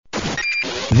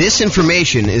This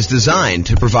information is designed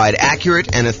to provide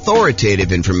accurate and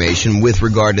authoritative information with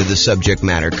regard to the subject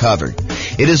matter covered.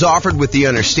 It is offered with the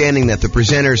understanding that the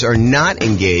presenters are not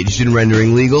engaged in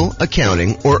rendering legal,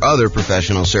 accounting, or other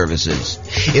professional services.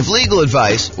 If legal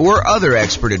advice or other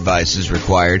expert advice is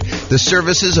required, the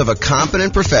services of a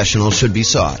competent professional should be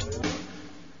sought.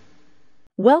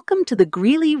 Welcome to the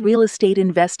Greeley Real Estate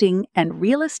Investing and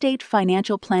Real Estate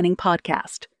Financial Planning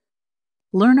Podcast.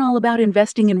 Learn all about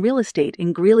investing in real estate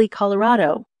in Greeley,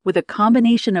 Colorado, with a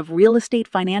combination of real estate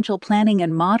financial planning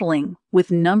and modeling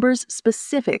with numbers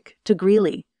specific to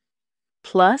Greeley,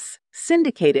 plus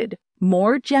syndicated,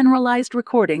 more generalized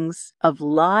recordings of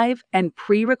live and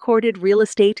pre-recorded real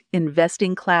estate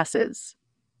investing classes.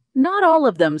 Not all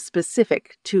of them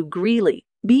specific to Greeley.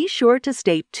 Be sure to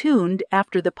stay tuned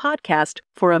after the podcast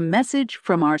for a message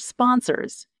from our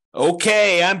sponsors.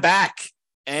 Okay, I'm back.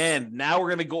 And now we're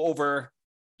going to go over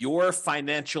your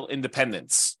financial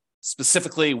independence.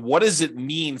 Specifically, what does it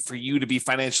mean for you to be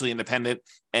financially independent?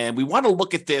 And we want to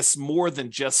look at this more than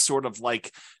just sort of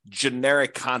like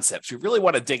generic concepts. We really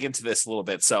want to dig into this a little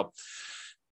bit.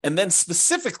 And then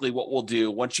specifically what we'll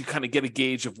do once you kind of get a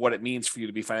gauge of what it means for you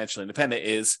to be financially independent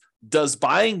is, does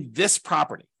buying this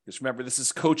property, because remember, this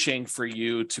is coaching for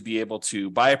you to be able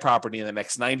to buy a property in the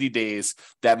next 90 days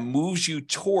that moves you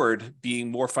toward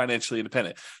being more financially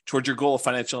independent, toward your goal of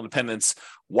financial independence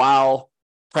while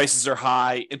prices are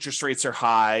high, interest rates are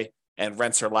high, and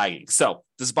rents are lagging. So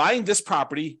does buying this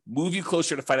property move you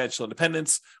closer to financial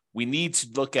independence? We need to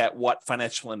look at what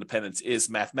financial independence is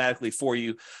mathematically for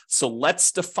you. So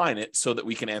let's define it so that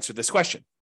we can answer this question.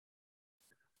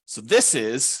 So this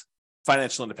is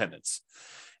financial independence.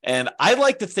 And I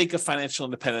like to think of financial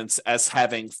independence as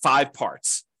having 5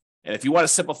 parts. And if you want to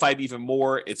simplify it even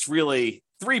more, it's really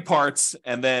 3 parts,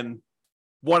 and then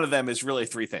one of them is really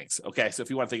 3 things. Okay, so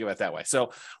if you want to think about it that way.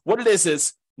 So what it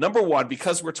is number one,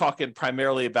 because we're talking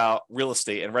primarily about real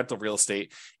estate and rental real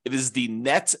estate, it is the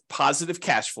net positive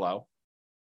cash flow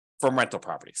from rental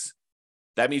properties.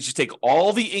 That means you take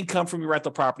all the income from your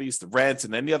rental properties, the rent,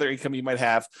 and any other income you might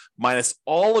have, minus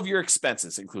all of your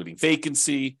expenses, including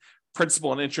vacancy,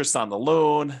 principal and interest on the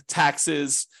loan,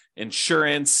 taxes,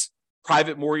 insurance,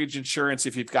 private mortgage insurance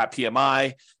if you've got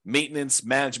PMI, maintenance,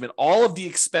 management, all of the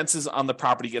expenses on the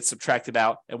property get subtracted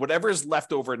out. And whatever is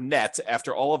left over net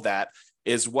after all of that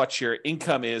is what your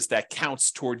income is that counts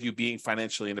toward you being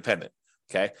financially independent.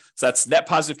 Okay, so that's net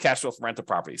positive cash flow from rental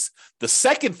properties. The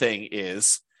second thing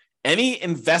is any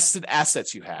invested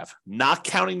assets you have, not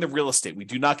counting the real estate. We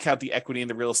do not count the equity in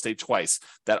the real estate twice.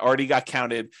 That already got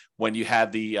counted when you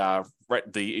had the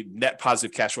net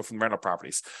positive cash flow from rental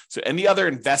properties. So any other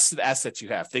invested assets you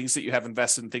have, things that you have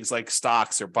invested in things like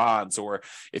stocks or bonds, or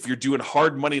if you're doing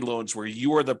hard money loans where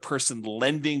you are the person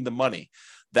lending the money,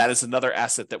 that is another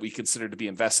asset that we consider to be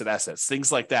invested assets.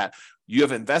 Things like that. You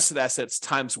have invested assets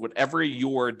times whatever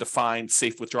your defined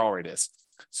safe withdrawal rate is.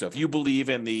 So if you believe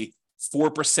in the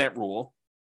 4% rule,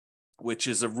 which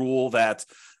is a rule that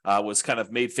was kind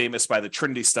of made famous by the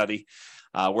Trinity study,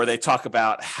 where they talk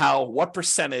about what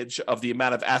percentage of the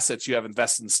amount of assets you have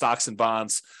invested in stocks and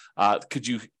bonds could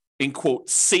you, in quote,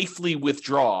 safely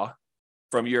withdraw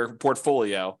from your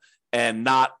portfolio and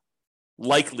not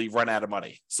likely run out of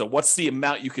money. So what's the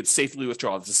amount you could safely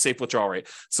withdraw? It's a safe withdrawal rate.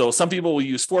 So some people will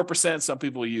use 4%, some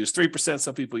people will use 3%,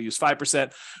 some people use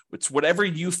 5%. It's whatever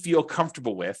you feel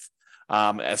comfortable with.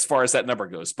 As far as that number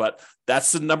goes. But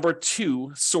that's the number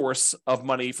 2 source of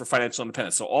money for financial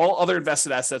independence. So all other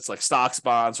invested assets like stocks,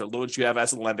 bonds, or loans you have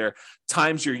as a lender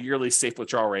times your yearly safe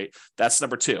withdrawal rate, that's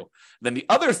number 2. Then the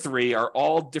other 3 are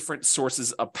all different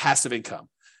sources of passive income.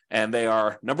 And they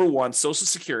are, number 1, Social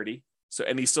Security. So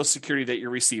any Social Security that you're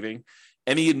receiving.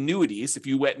 Any annuities, if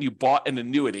you went and you bought an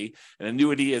annuity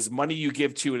is money you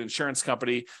give to an insurance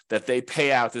company that they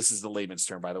pay out. This is the layman's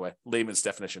term, by the way, layman's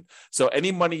definition. So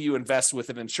any money you invest with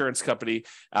an insurance company,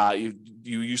 you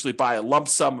usually buy a lump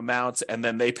sum amount, and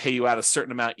then they pay you out a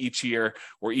certain amount each year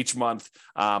or each month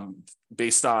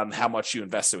based on how much you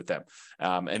invested with them.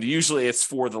 And usually it's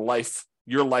for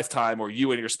your lifetime or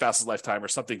you and your spouse's lifetime or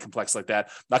something complex like that.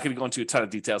 I'm not going to go into a ton of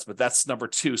details, but that's number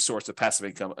 2 source of passive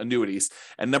income, annuities.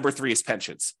 And number 3 is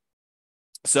pensions.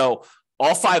 So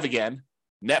all 5 again,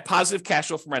 net positive cash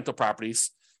flow from rental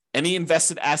properties, any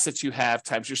invested assets you have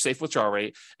times your safe withdrawal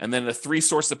rate, and then the 3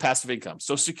 sources of passive income,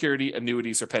 Social Security,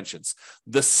 annuities, or pensions.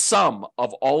 The sum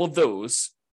of all of those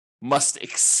must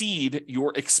exceed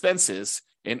your expenses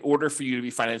in order for you to be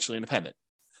financially independent.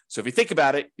 So if you think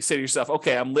about it, you say to yourself,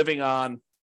 okay, I'm living on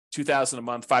 $2,000 a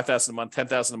month, $5,000 a month,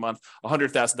 $10,000 a month,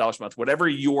 $100,000 a month, whatever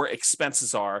your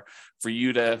expenses are for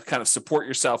you to kind of support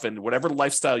yourself in whatever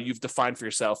lifestyle you've defined for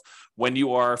yourself when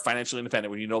you are financially independent,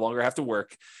 when you no longer have to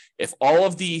work. If all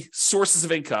of the sources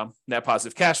of income, net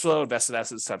positive cash flow, invested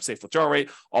assets times safe withdrawal rate,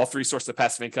 all three sources of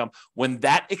passive income, when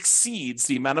that exceeds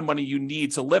the amount of money you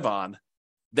need to live on,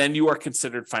 then you are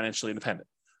considered financially independent.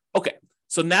 Okay,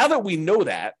 so now that we know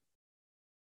that,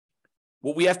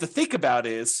 what we have to think about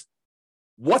is,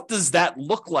 what does that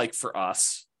look like for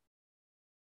us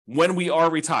when we are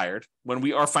retired, when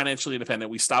we are financially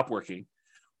independent, we stop working?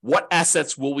 What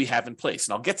assets will we have in place?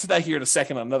 And I'll get to that here in a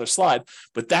second on another slide,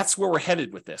 but that's where we're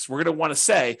headed with this. We're going to want to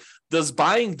say, does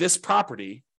buying this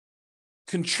property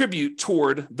contribute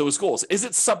toward those goals? Is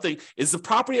the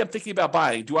property I'm thinking about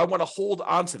buying, do I want to hold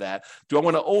on to that? Do I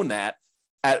want to own that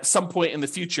at some point in the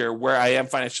future where I am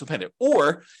financially independent?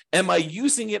 Or am I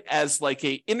using it as like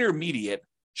a intermediate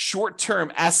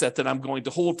short-term asset that I'm going to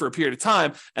hold for a period of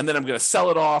time, and then I'm going to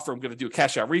sell it off, or I'm going to do a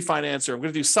cash out refinance, or I'm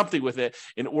going to do something with it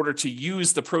in order to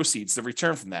use the proceeds, the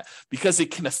return from that, because it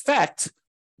can affect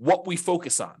what we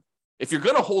focus on. If you're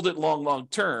going to hold it long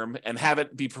term and have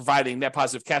it be providing net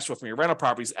positive cash flow from your rental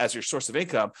properties as your source of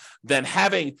income, then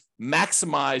having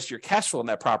maximized your cash flow in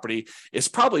that property is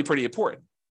probably pretty important.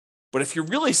 But if you're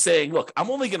really saying, look, I'm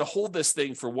only going to hold this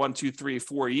thing for 1, 2, 3,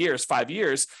 4 years, 5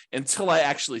 years until I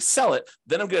actually sell it,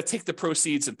 then I'm going to take the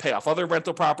proceeds and pay off other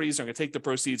rental properties. I'm going to take the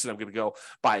proceeds and I'm going to go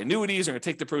buy annuities. I'm going to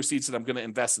take the proceeds and I'm going to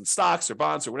invest in stocks or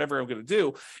bonds or whatever I'm going to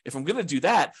do. If I'm going to do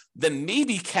that, then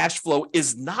maybe cash flow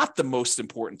is not the most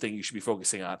important thing you should be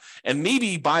focusing on. And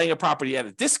maybe buying a property at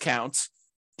a discount,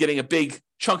 getting a big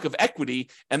chunk of equity,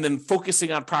 and then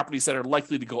focusing on properties that are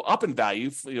likely to go up in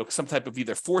value, some type of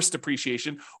either forced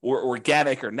appreciation or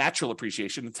organic or natural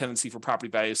appreciation, the tendency for property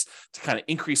values to kind of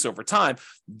increase over time,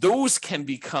 those can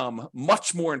become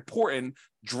much more important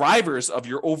drivers of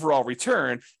your overall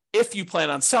return if you plan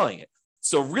on selling it.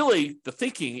 So really the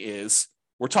thinking is,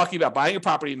 we're talking about buying a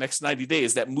property in the next 90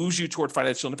 days that moves you toward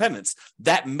financial independence.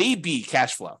 That may be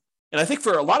cash flow. And I think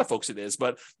for a lot of folks it is,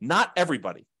 but not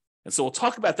everybody. And so we'll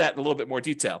talk about that in a little bit more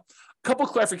detail. A couple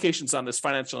of clarifications on this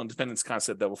financial independence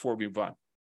concept, though, before we move on.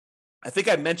 I think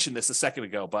I mentioned this a second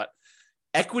ago, but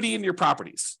equity in your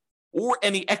properties or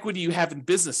any equity you have in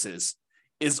businesses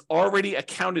is already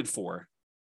accounted for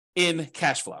in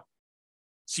cash flow.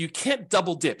 So you can't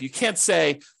double dip. You can't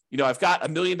say, I've got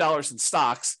 $1 million in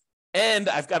stocks and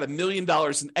I've got $1 million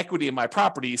in equity in my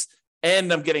properties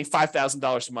and I'm getting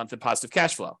 $5,000 a month in positive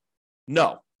cash flow.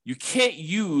 No. You can't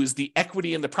use the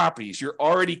equity in the properties. You're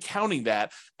already counting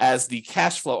that as the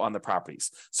cash flow on the properties.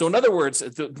 So in other words,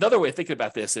 another way of thinking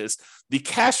about this is the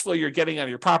cash flow you're getting on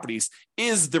your properties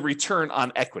is the return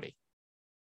on equity.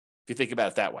 If you think about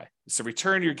it that way, it's the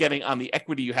return you're getting on the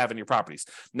equity you have in your properties.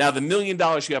 Now, the $1 million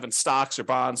you have in stocks or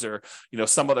bonds or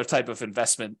some other type of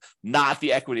investment, not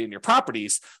the equity in your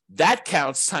properties, that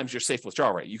counts times your safe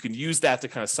withdrawal rate. You can use that to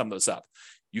kind of sum those up.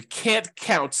 You can't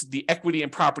count the equity in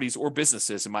properties or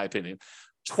businesses, in my opinion,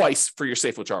 twice for your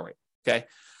safe withdrawal rate, okay?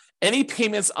 Any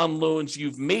payments on loans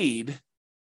you've made,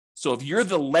 so if you're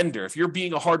the lender, if you're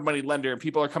being a hard money lender and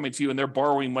people are coming to you and they're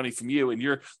borrowing money from you and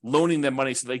you're loaning them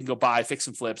money so they can go buy fix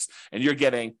and flips and you're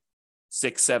getting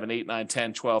 6, 7, 8, 9,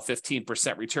 10, 12,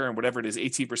 15% return, whatever it is,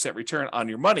 18% return on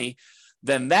your money,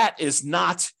 then that is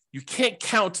not, you can't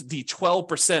count the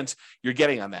 12% you're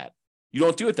getting on that. You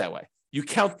don't do it that way. You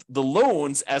count the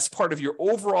loans as part of your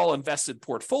overall invested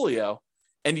portfolio,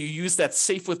 and you use that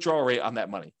safe withdrawal rate on that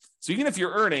money. So even if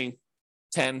you're earning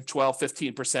 10, 12,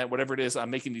 15%, whatever it is on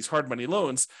making these hard money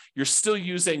loans, you're still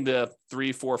using the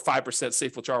 3, 4, 5%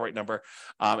 safe withdrawal rate number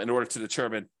in order to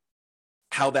determine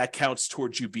how that counts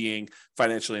towards you being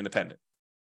financially independent.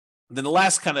 Then the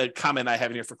last kind of comment I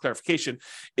have in here for clarification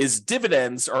is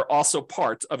dividends are also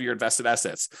part of your invested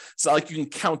assets. So like you can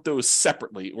count those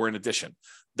separately or in addition.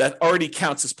 That already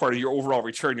counts as part of your overall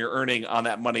return you're earning on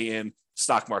that money in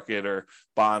stock market or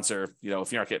bonds, or,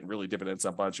 if you're not getting really dividends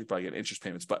on bonds, you're probably getting interest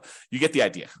payments, but you get the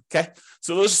idea. Okay.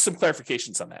 So those are some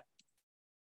clarifications on that.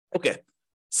 Okay.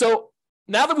 So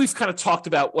now that we've kind of talked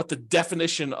about what the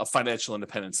definition of financial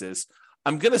independence is,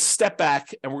 I'm going to step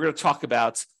back and we're going to talk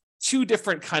about two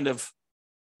different kind of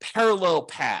parallel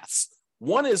paths.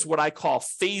 One is what I call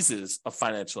phases of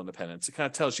financial independence. It kind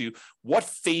of tells you what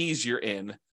phase you're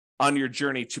in on your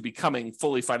journey to becoming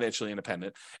fully financially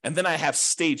independent. And then I have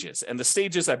stages. And the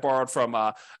stages I borrowed from,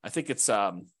 I think it's,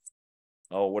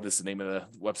 what is the name of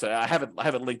the website? I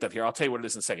have it linked up here. I'll tell you what it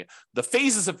is in a second. The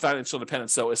phases of financial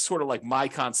independence, though, is sort of like my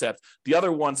concept. The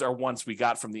other ones are ones we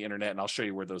got from the internet, and I'll show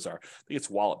you where those are. I think it's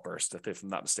Wallet Burst, if I'm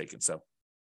not mistaken. So,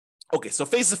 okay, so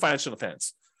phases of financial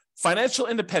independence. financial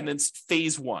independence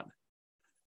phase one.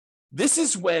 This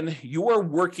is when you're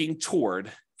working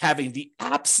toward having the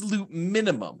absolute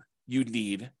minimum you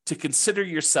need to consider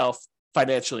yourself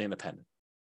financially independent.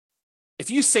 If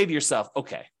you say to yourself,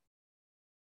 okay,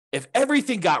 if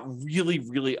everything got really,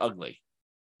 really ugly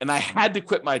and I had to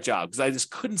quit my job because I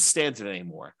just couldn't stand it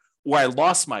anymore, or I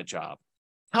lost my job,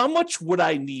 how much would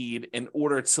I need in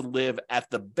order to live at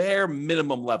the bare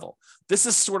minimum level? This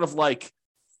is sort of like,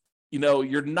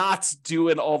 you're not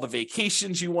doing all the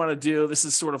vacations you want to do. This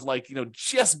is sort of like,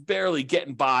 just barely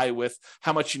getting by with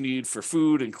how much you need for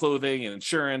food and clothing and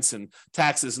insurance and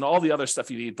taxes and all the other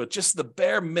stuff you need, but just the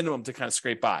bare minimum to kind of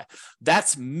scrape by.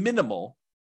 That's minimal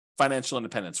financial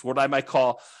independence, what I might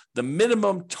call the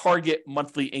minimum target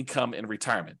monthly income in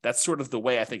retirement. That's sort of the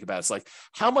way I think about it. It's like,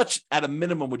 how much at a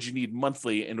minimum would you need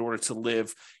monthly in order to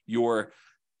live your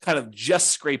kind of just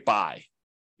scrape by?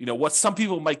 What some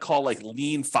people might call like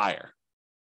lean financial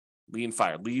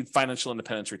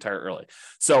independence, retire early.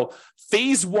 So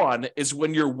phase one is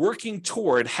when you're working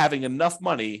toward having enough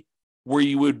money where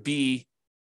you would be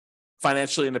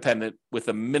financially independent with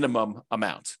a minimum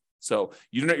amount. So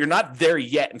you're not there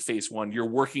yet in phase one. You're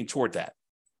working toward that.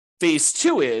 Phase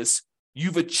two is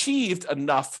you've achieved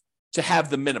enough to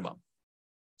have the minimum.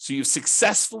 So you've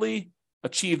successfully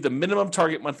achieved the minimum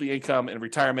target monthly income in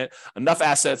retirement, enough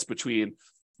assets between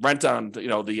rent on,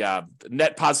 the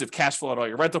net positive cash flow on all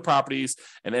your rental properties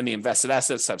and any invested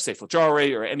assets have safe withdrawal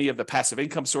rate or any of the passive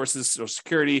income sources, Social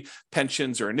Security,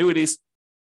 pensions, or annuities.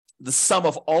 The sum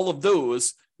of all of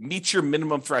those meets your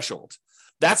minimum threshold.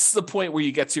 That's the point where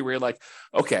you get to where you're like,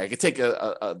 okay, I could take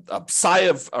a sigh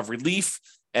of relief.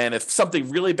 And if something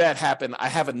really bad happened, I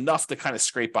have enough to kind of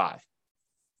scrape by.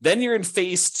 Then you're in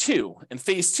phase two. In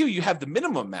phase two, you have the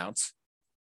minimum amount,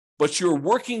 but you're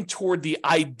working toward the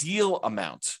ideal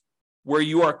amount where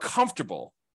you are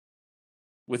comfortable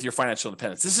with your financial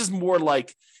independence. This is more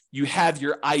like you have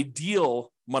your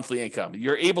ideal monthly income.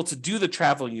 You're able to do the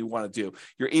traveling you want to do.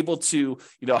 You're able to,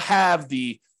 have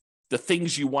the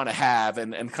things you want to have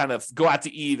and kind of go out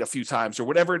to eat a few times or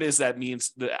whatever it is that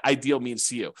means the ideal means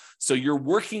to you. So you're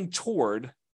working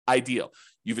toward ideal.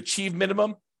 You've achieved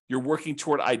minimum. You're working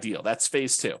toward ideal. That's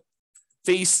phase two.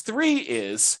 Phase three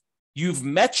is you've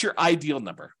met your ideal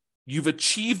number. You've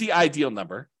achieved the ideal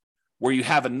number where you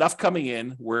have enough coming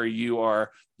in, where you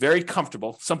are very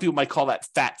comfortable. Some people might call that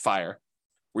fat fire,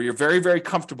 where you're very, very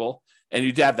comfortable and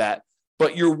you have that,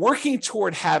 but you're working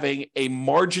toward having a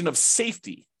margin of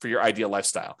safety for your ideal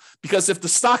lifestyle. Because if the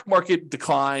stock market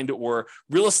declined or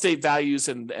real estate values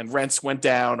and rents went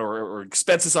down or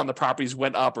expenses on the properties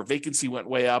went up or vacancy went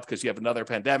way up because you have another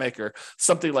pandemic or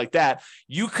something like that,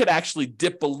 you could actually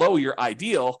dip below your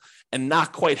ideal and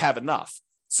not quite have enough.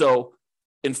 So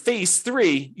in phase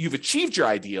three, you've achieved your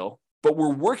ideal, but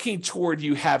we're working toward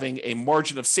you having a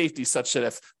margin of safety such that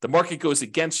if the market goes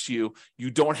against you,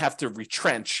 you don't have to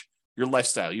retrench your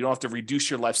lifestyle. You don't have to reduce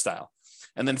your lifestyle.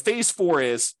 And then phase four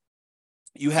is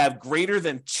you have greater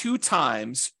than 2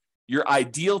 times your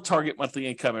ideal target monthly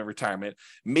income in retirement,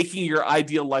 making your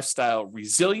ideal lifestyle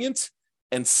resilient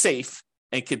and safe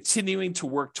and continuing to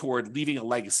work toward leaving a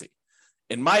legacy.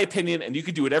 In my opinion, and you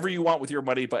can do whatever you want with your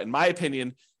money, but in my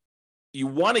opinion, you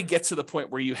want to get to the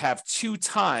point where you have 2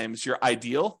 times your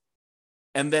ideal.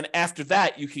 And then after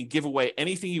that, you can give away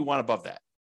anything you want above that.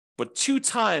 But 2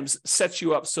 times sets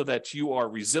you up so that you are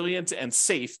resilient and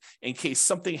safe in case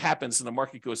something happens and the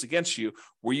market goes against you,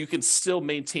 where you can still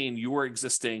maintain your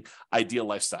existing ideal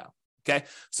lifestyle. Okay,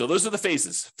 so those are the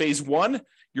phases. Phase one,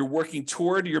 you're working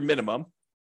toward your minimum.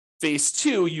 Phase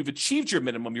two, you've achieved your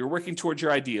minimum. You're working toward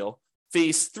your ideal.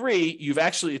 Phase three, you've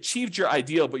actually achieved your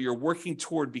ideal, but you're working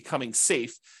toward becoming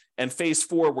safe. And phase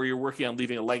four, where you're working on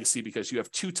leaving a legacy because you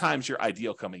have 2 times your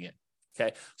ideal coming in.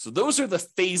 Okay, so those are the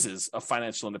phases of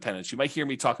financial independence. You might hear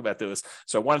me talk about those.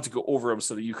 So I wanted to go over them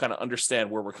so that you kind of understand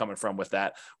where we're coming from with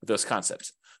that, with those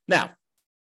concepts. Now,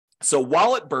 so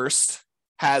Wallet Burst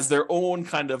has their own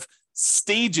kind of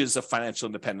stages of financial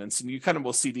independence, and you kind of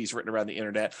will see these written around the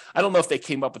internet. I don't know if they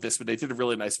came up with this, but they did a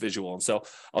really nice visual. And so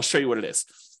I'll show you what it is.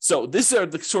 So these are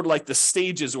the sort of like the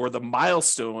stages or the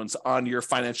milestones on your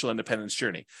financial independence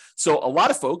journey. So a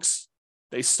lot of folks,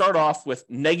 they start off with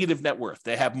negative net worth.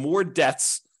 They have more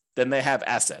debts than they have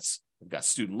assets. They've got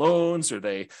student loans, or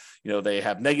they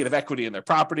have negative equity in their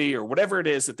property, or whatever it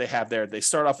is that they have there. They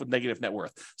start off with negative net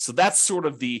worth. So that's sort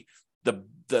of the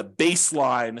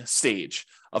baseline stage.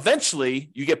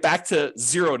 Eventually, you get back to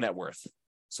 0 net worth.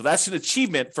 So that's an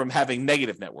achievement from having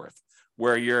negative net worth,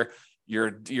 where your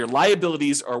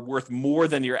liabilities are worth more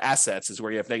than your assets, is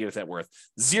where you have negative net worth.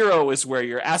 0 is where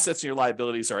your assets and your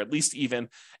liabilities are at least even,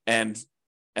 and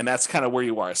And that's kind of where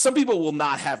you are. Some people will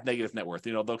not have negative net worth.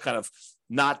 They'll kind of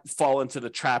not fall into the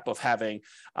trap of having,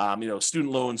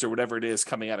 student loans or whatever it is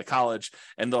coming out of college,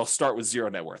 and they'll start with zero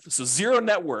net worth. So zero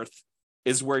net worth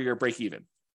is where you're break even.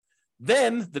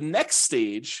 Then the next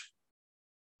stage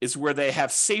is where they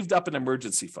have saved up an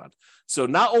emergency fund. So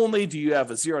not only do you have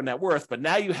a zero net worth, but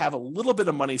now you have a little bit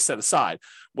of money set aside,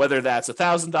 whether that's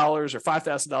 $1,000 or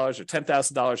 $5,000 or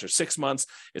 $10,000 or 6 months.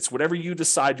 It's whatever you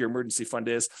decide your emergency fund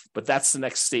is, but that's the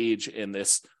next stage in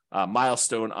this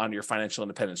milestone on your financial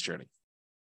independence journey.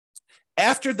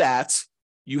 After that,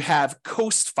 you have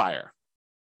Coast Fire.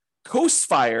 Coast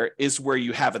Fire is where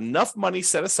you have enough money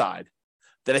set aside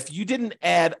that if you didn't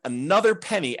add another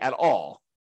penny at all,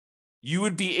 you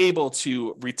would be able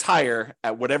to retire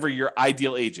at whatever your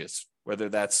ideal age is, whether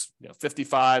that's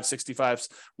 55, 65,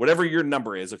 whatever your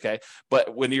number is, okay?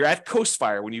 But when you're at Coast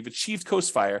Fire, when you've achieved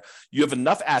Coast Fire, you have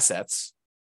enough assets,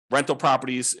 rental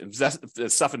properties,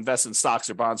 stuff invested in stocks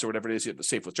or bonds or whatever it is, you have the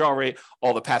safe withdrawal rate,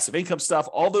 all the passive income stuff,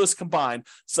 all those combined,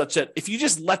 such that if you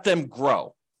just let them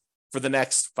grow for the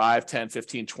next 5, 10,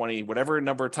 15, 20, whatever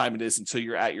number of time it is until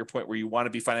you're at your point where you want to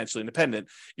be financially independent,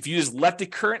 if you just let the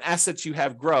current assets you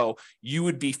have grow, you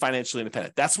would be financially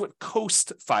independent. That's what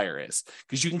Coast Fire is,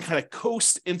 because you can kind of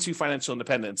coast into financial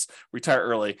independence, retire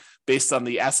early based on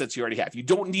the assets you already have. You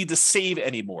don't need to save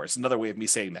anymore. It's another way of me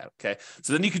saying that, okay?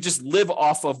 So then you could just live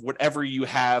off of whatever you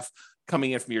have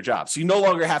coming in from your job. So you no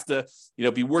longer have to,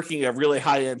 be working a really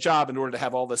high-end job in order to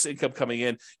have all this income coming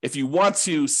in. If you want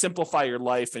to simplify your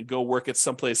life and go work at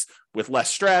someplace with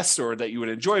less stress or that you would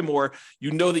enjoy more,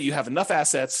 you know that you have enough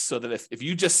assets so that if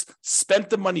you just spent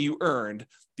the money you earned,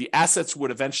 the assets would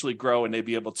eventually grow and they'd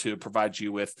be able to provide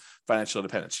you with financial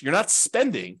independence. You're not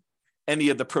spending any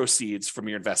of the proceeds from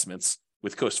your investments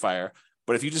with Coast Fire,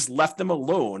 but if you just left them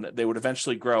alone, they would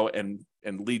eventually grow and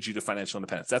lead you to financial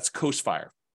independence. That's Coast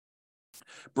Fire.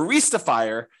 Barista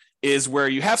Fire is where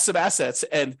you have some assets,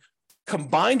 and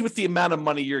combined with the amount of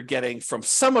money you're getting from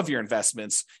some of your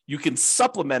investments, you can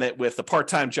supplement it with a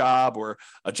part-time job or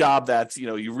a job that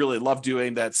you really love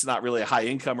doing that's not really a high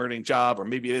income earning job, or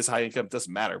maybe it is high income, it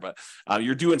doesn't matter, but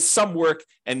you're doing some work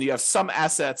and you have some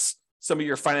assets, some of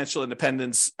your financial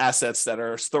independence assets that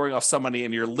are throwing off some money,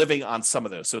 and you're living on some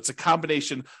of those. So it's a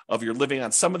combination of you're living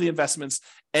on some of the investments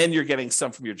and you're getting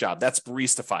some from your job. That's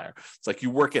Barista Fire. It's like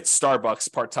you work at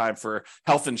Starbucks part-time for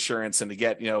health insurance and to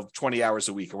get 20 hours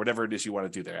a week or whatever it is you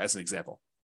want to do there, as an example.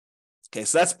 Okay,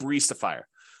 so that's Barista Fire.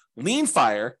 Lean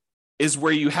Fire is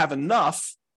where you have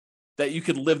enough that you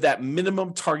could live that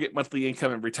minimum target monthly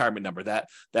income and retirement number, that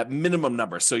minimum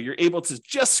number. So you're able to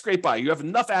just scrape by. You have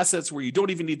enough assets where you don't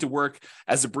even need to work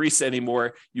as a barista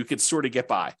anymore. You could sort of get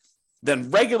by. Then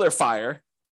regular Fire,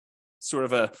 sort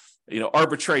of a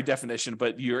arbitrary definition,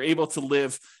 but you're able to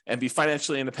live and be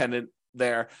financially independent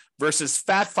there, versus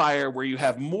Fat Fire, where you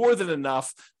have more than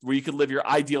enough where you can live your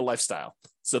ideal lifestyle.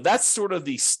 So that's sort of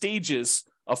the stages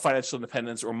of financial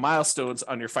independence or milestones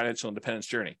on your financial independence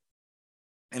journey.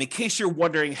 And in case you're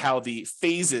wondering how the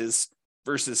phases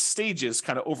versus stages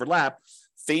kind of overlap,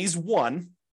 phase 1,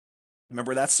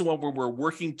 remember, that's the one where we're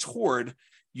working toward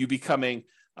you becoming,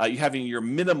 you having your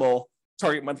minimal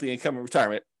target monthly income in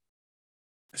retirement.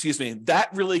 That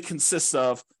really consists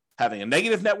of having a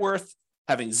negative net worth,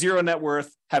 having zero net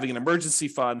worth, having an emergency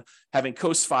fund, having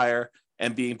Coast Fire,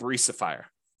 and being Barista Fire.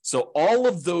 So all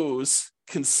of those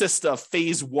consist of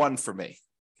phase 1 for me.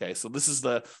 Okay, so this is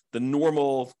the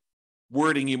normal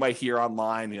wording you might hear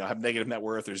online, have negative net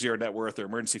worth or zero net worth or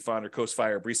emergency fund or Coast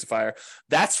Fire or Barista Fire.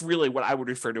 That's really what I would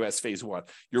refer to as phase 1.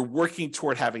 You're working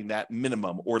toward having that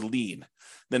minimum or lean.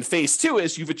 Then phase 2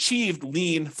 is you've achieved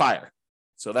Lean Fire.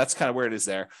 So that's kind of where it is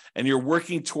there. And you're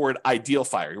working toward Ideal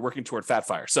Fire. You're working toward Fat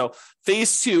Fire. So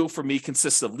phase 2 for me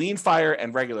consists of Lean Fire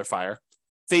and regular Fire.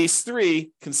 Phase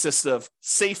 3 consists of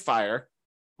Safe Fire,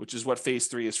 which is what phase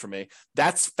 3 is for me.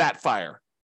 That's Fat Fire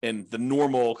in the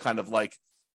normal kind of like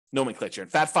nomenclature.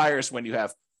 And Fat Fire is when you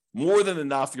have more than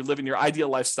enough, you're living your ideal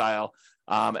lifestyle.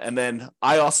 And then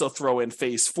I also throw in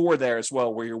phase 4 there as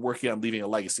well, where you're working on leaving a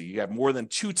legacy. You have more than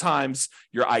 2 times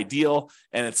your ideal,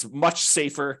 and it's much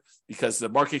safer because the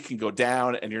market can go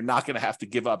down and you're not going to have to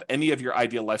give up any of your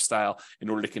ideal lifestyle in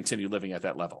order to continue living at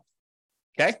that level.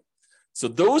 Okay. So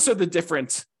those are the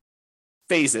different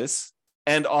phases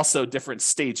and also different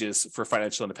stages for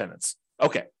financial independence.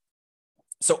 Okay.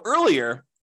 So earlier,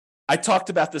 I talked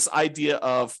about this idea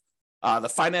of the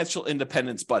financial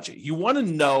independence budget. You want to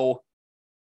know,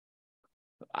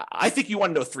 I think you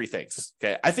want to know 3 things.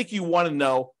 Okay. I think you want to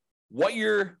know what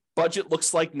your budget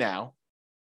looks like now,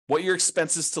 what your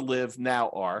expenses to live now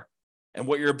are, and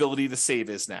what your ability to save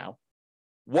is now,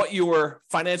 what your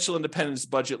financial independence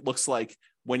budget looks like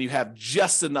when you have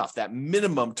just enough, that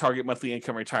minimum target monthly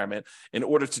income retirement in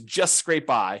order to just scrape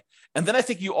by. And then I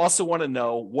think you also want to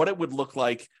know what it would look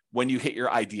like when you hit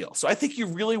your ideal. So I think you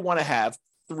really want to have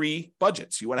 3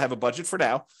 budgets. You want to have a budget for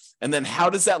now. And then how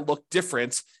does that look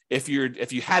different if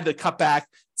you had to cut back,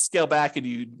 scale back, and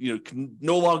you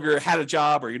no longer had a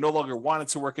job, or you no longer wanted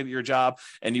to work at your job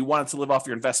and you wanted to live off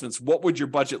your investments? What would your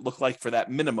budget look like for that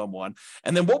minimum one?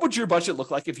 And then what would your budget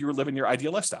look like if you were living your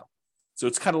ideal lifestyle? So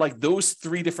it's kind of like those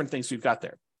 3 different things we've got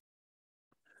there.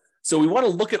 So we want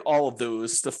to look at all of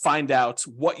those to find out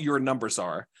what your numbers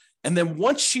are. And then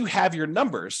once you have your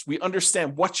numbers, we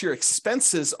understand what your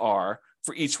expenses are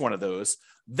for each one of those.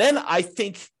 Then I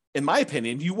think, in my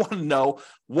opinion, you want to know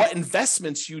what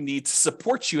investments you need to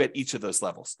support you at each of those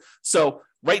levels. So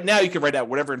right now you can write out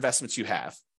whatever investments you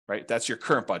have, right? That's your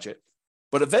current budget.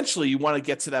 But eventually you want to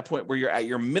get to that point where you're at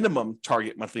your minimum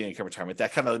target monthly income retirement,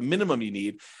 that kind of minimum you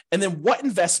need. And then what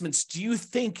investments do you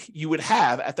think you would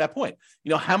have at that point?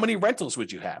 How many rentals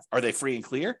would you have? Are they free and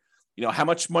clear? How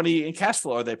much money in cash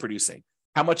flow are they producing?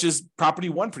 How much is property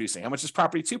 1 producing? How much is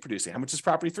property 2 producing? How much is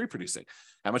property 3 producing?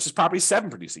 How much is property 7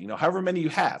 producing? However many you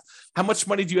have. How much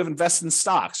money do you have invested in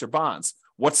stocks or bonds?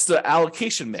 What's the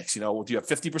allocation mix? Do you have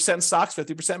 50% in stocks,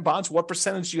 50% in bonds? What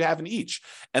percentage do you have in each?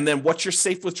 And then what's your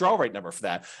safe withdrawal rate number for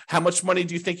that? How much money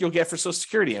do you think you'll get for Social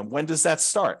Security? And when does that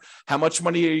start? How much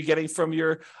money are you getting from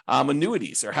your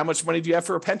annuities? Or how much money do you have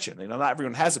for a pension? Not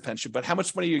everyone has a pension, but how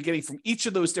much money are you getting from each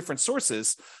of those different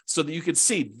sources so that you can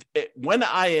see when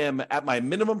I am at my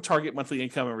minimum target monthly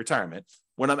income in retirement,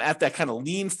 when I'm at that kind of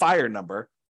lean fire number,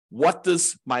 what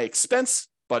does my expense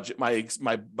budget,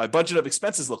 my budget of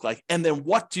expenses look like? And then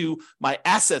what do my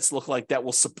assets look like that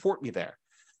will support me there?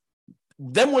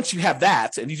 Then once you have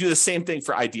that, and you do the same thing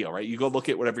for ideal, right? You go look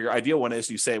at whatever your ideal one is,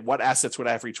 you say, what assets would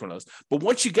I have for each one of those? But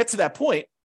once you get to that point,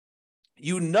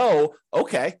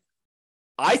 okay,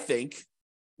 I think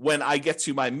when I get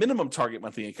to my minimum target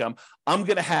monthly income, I'm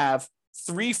going to have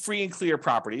 3 free and clear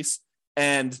properties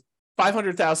and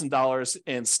 $500,000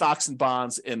 in stocks and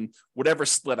bonds in whatever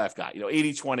split I've got,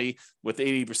 80-20 with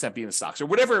 80% being in stocks, or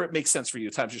whatever it makes sense for you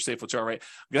times your safe withdrawal rate.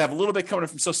 I'm going to have a little bit coming in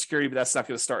from Social Security, but that's not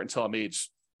going to start until I'm age,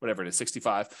 whatever it is,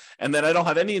 65. And then I don't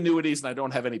have any annuities and I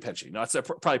don't have any pension. It's a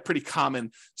probably pretty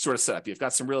common sort of setup. You've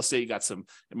got some real estate, you got some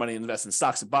money invested in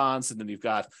stocks and bonds, and then you've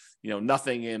got,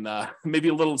 nothing in, maybe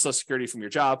a little in Social Security from your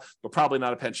job, but probably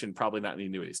not a pension, probably not any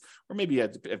annuities, or maybe a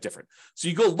different. So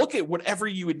you go look at whatever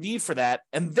you would need for that.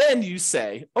 And then you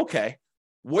say, okay,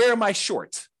 where am I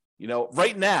short?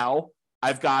 Right now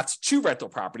I've got 2 rental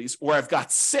properties, or I've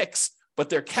got 6, but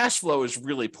their cash flow is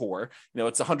really poor.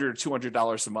 It's $100 or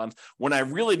 $200 a month when I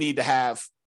really need to have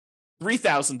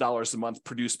 $3,000 a month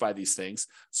produced by these things.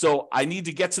 So I need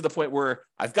to get to the point where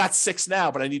I've got 6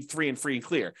 now, but I need 3 and free and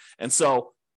clear. And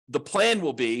so the plan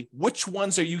will be, which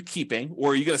ones are you keeping,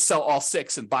 or are you going to sell all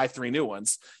 6 and buy 3 new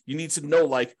ones? You need to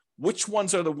know, which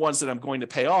ones are the ones that I'm going to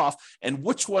pay off, and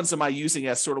which ones am I using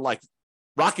as sort of like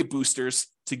rocket boosters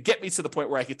to get me to the point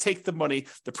where I could take the money,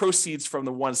 the proceeds from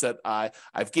the ones that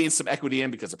I've gained some equity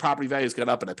in because the property value has gone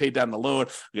up and I paid down the loan.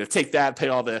 I'm going to take that, pay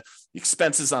all the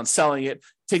expenses on selling it,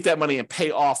 take that money and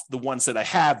pay off the ones that I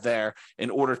have there in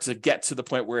order to get to the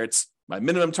point where it's my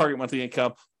minimum target monthly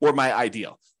income or my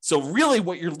ideal. So really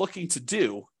what you're looking to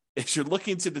do is you're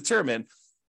looking to determine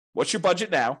what's your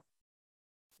budget now,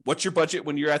 what's your budget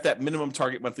when you're at that minimum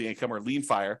target monthly income or lean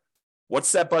fire,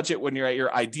 what's that budget when you're at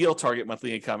your ideal target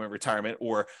monthly income in retirement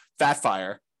or fat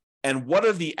fire, and what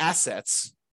are the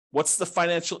assets, what's the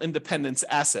financial independence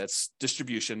assets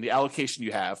distribution, the allocation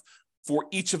you have for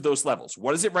each of those levels.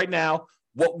 What is it right now?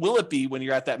 What will it be when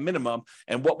you're at that minimum?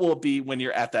 And what will it be when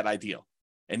you're at that ideal?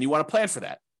 And you want to plan for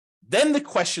that. Then the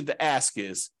question to ask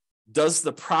is, does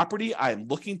the property I'm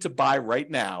looking to buy right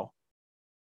now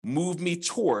move me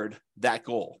toward that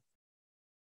goal?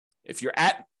 If you're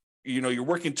at, you're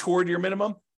working toward your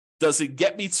minimum, does it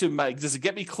get me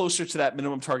closer to that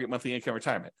minimum target monthly income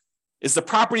retirement? Is the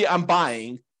property I'm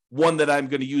buying one that I'm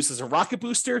going to use as a rocket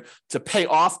booster to pay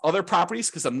off other properties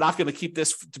because I'm not going to keep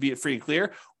this to be free and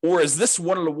clear? Or is this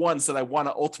one of the ones that I want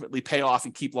to ultimately pay off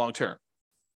and keep long-term?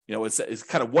 It's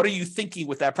kind of, what are you thinking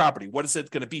with that property? What is it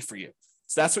going to be for you?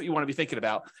 So that's what you want to be thinking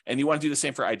about. And you want to do the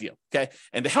same for ideal. Okay.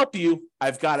 And to help you,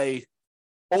 I've got a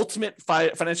ultimate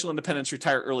financial independence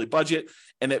retire early budget.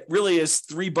 And it really is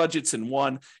 3 budgets in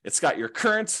one. It's got your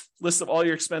current list of all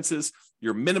your expenses,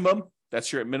 your minimum,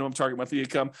 that's your minimum target monthly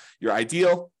income, your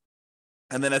ideal.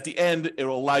 And then at the end, it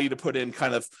will allow you to put in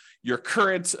kind of your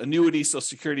current annuity, Social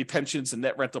Security, pensions, and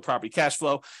net rental property cash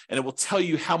flow. And it will tell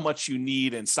you how much you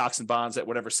need in stocks and bonds at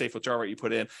whatever safe withdrawal rate you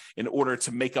put in order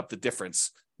to make up the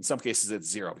difference In some cases, it's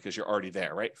zero because you're already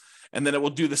there, right? And then it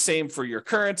will do the same for your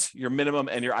current, your minimum,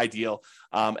 and your ideal.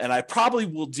 And I probably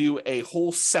will do a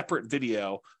whole separate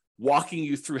video walking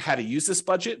you through how to use this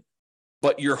budget.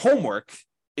 But your homework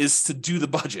is to do the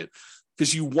budget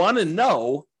because you want to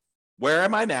know, where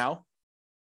am I now?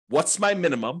 What's my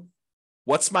minimum?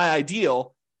 What's my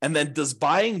ideal? And then does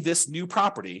buying this new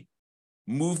property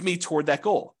move me toward that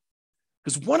goal?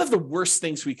 Because one of the worst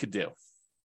things we could do,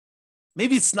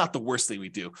 maybe it's not the worst thing we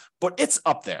do, but it's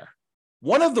up there.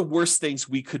 One of the worst things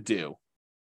we could do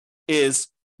is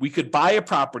we could buy a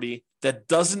property that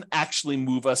doesn't actually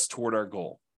move us toward our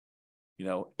goal.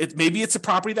 Maybe it's a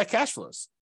property that cash flows,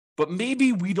 but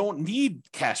maybe we don't need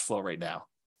cash flow right now.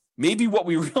 Maybe what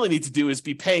we really need to do is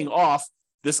be paying off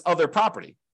this other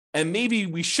property. And maybe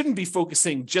we shouldn't be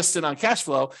focusing just in on cash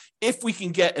flow if we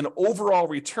can get an overall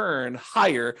return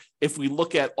higher if we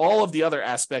look at all of the other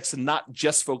aspects and not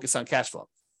just focus on cash flow.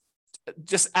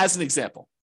 Just as an example,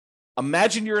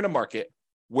 imagine you're in a market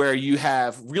where you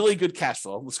have really good cash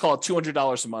flow. Let's call it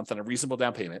 $200 a month on a reasonable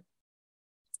down payment.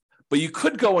 But you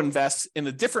could go invest in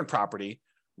a different property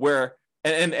where,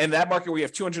 and that market where you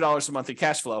have $200 a month in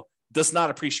cash flow does not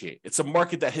appreciate. It's a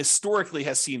market that historically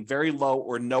has seen very low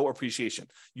or no appreciation.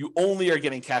 You only are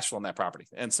getting cash flow on that property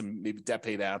and some maybe debt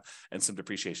pay down and some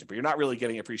depreciation, but you're not really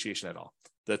getting appreciation at all.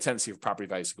 The tendency of property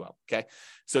values to go up. Okay.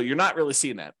 So you're not really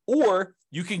seeing that. Or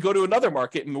you can go to another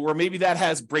market where maybe that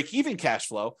has break-even cash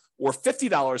flow or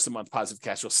 $50 a month positive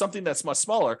cash flow, something that's much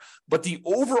smaller, but the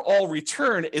overall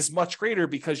return is much greater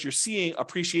because you're seeing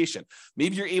appreciation.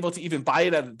 Maybe you're able to even buy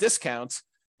it at a discount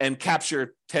and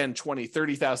capture $10,000,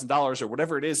 $20,000, $30,000 or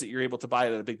whatever it is that you're able to buy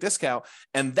it at a big discount.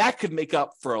 And that could make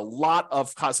up for a lot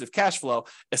of positive cash flow,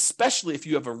 especially if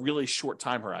you have a really short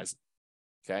time horizon.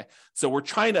 Okay. So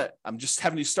I'm just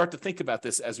having you start to think about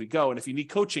this as we go. And if you need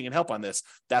coaching and help on this,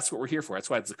 that's what we're here for.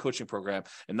 That's why it's a coaching program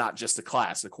and not just a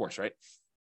class, of course, right?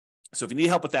 So if you need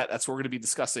help with that, that's what we're going to be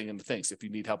discussing in the things if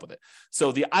you need help with it.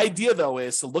 So the idea though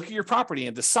is to look at your property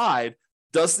and decide,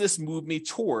 does this move me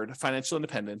toward financial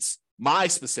independence, my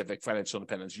specific financial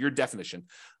independence, your definition,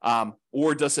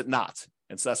 or does it not?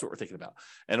 And so that's what we're thinking about.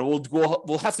 And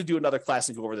we'll have to do another class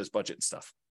and go over this budget and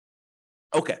stuff.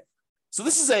 Okay. So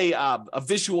this is a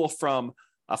visual from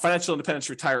Financial Independence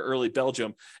Retire Early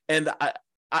Belgium. And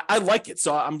I like it.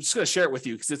 So I'm just going to share it with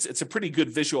you because it's a pretty good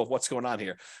visual of what's going on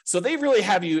here. So they really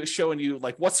have you showing you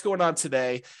like what's going on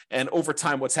today and over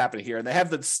time what's happening here. And they have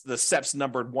the steps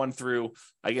numbered 1 through,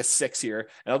 I guess, 6 here.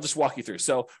 And I'll just walk you through.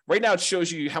 So right now it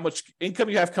shows you how much income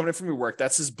you have coming in from your work.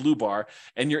 That's this blue bar.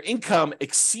 And your income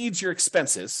exceeds your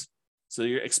expenses. So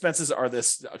your expenses are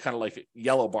this kind of like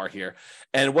yellow bar here.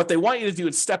 And what they want you to do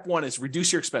in step 1 is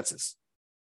reduce your expenses.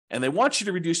 And they want you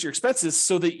to reduce your expenses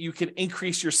so that you can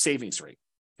increase your savings rate.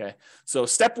 Okay. So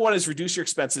step 1 is reduce your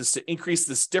expenses to increase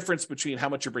this difference between how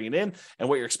much you're bringing in and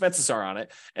what your expenses are on it.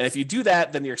 And if you do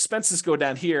that, then your expenses go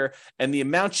down here and the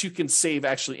amount you can save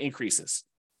actually increases.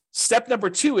 Step number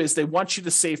 2 is they want you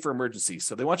to save for emergencies.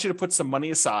 So they want you to put some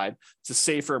money aside to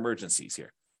save for emergencies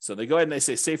here. So they go ahead and they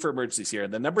say save for emergencies here.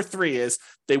 And then number 3 is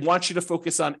they want you to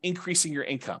focus on increasing your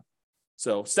income.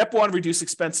 So step 1, reduce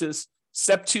expenses.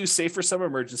 Step 2, save for some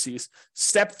emergencies.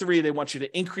 Step 3, they want you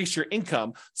to increase your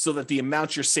income so that the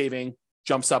amount you're saving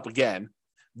jumps up again.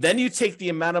 Then you take the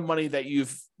amount of money that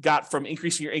you've got from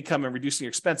increasing your income and reducing your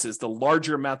expenses, the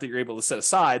larger amount that you're able to set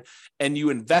aside, and you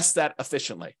invest that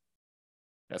efficiently.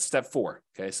 That's step 4.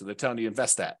 Okay, so they're telling you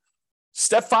invest that.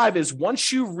 Step 5 is once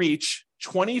you reach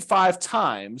 25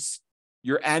 times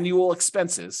your annual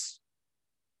expenses,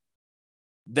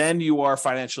 then you are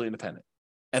financially independent.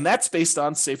 And that's based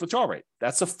on safe withdrawal rate.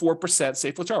 That's a 4%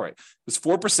 safe withdrawal rate. Because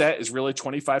 4% is really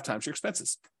 25 times your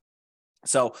expenses.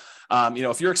 So,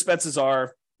 if your expenses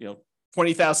are,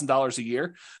 $20,000 a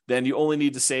year, then you only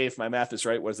need to save, my math is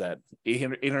right, what is that,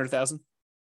 800,000?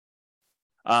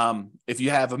 If you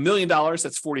have $1 million,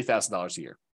 that's $40,000 a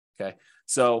year. Okay.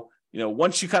 So,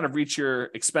 once you kind of reach your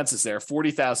expenses there,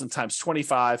 40,000 times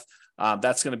 25,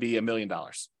 that's going to be $1 million.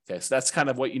 Okay, so that's kind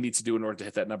of what you need to do in order to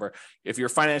hit that number. If you're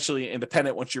financially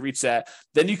independent, once you reach that,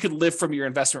 then you can live from your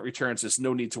investment returns. There's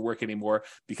no need to work anymore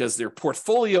because their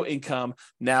portfolio income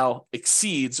now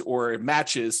exceeds or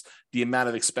matches the amount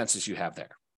of expenses you have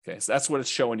there. Okay, so that's what it's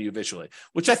showing you visually,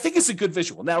 which I think is a good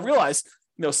visual. Now realize,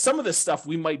 some of this stuff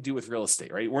we might do with real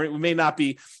estate, right? We may not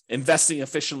be investing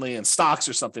efficiently in stocks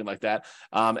or something like that.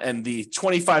 And the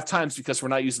 25 times, because we're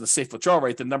not using the safe withdrawal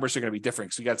rate, the numbers are going to be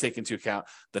different. So we got to take into account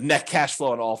the net cash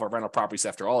flow on all of our rental properties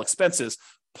after all expenses,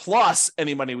 plus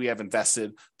any money we have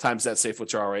invested times that safe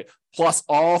withdrawal rate, plus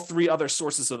all three other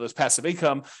sources of those passive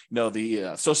income,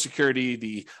 the Social Security,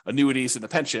 the annuities, and the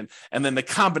pension. And then the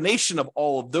combination of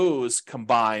all of those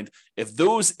combined, if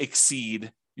those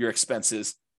exceed your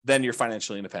expenses, then you're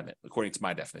financially independent, according to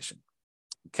my definition.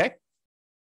 Okay?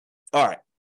 All right.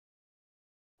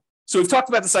 So we've talked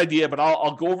about this idea, but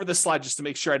I'll go over this slide just to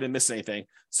make sure I didn't miss anything.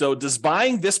 So does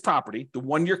buying this property, the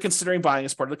one you're considering buying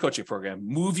as part of the coaching program,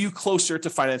 move you closer to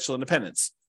financial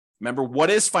independence? Remember, what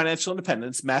is financial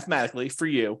independence mathematically for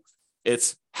you?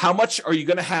 It's how much are you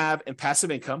going to have in passive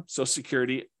income, Social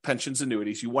Security, pensions,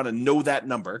 annuities. You want to know that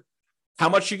number. How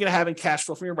much you're going to have in cash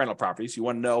flow from your rental properties. You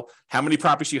want to know how many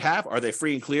properties you have. Are they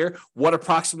free and clear? What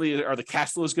approximately are the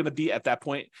cash flows going to be at that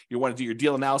point? You want to do your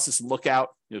deal analysis and look out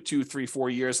 2, 3, 4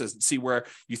 years and see where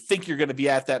you think you're going to be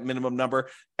at that minimum number.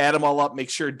 Add them all up, make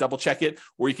sure, double check it,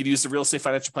 or you could use the Real Estate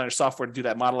Financial Planner software to do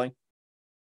that modeling.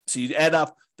 So you add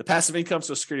up the passive income,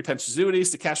 Social Security, pensions,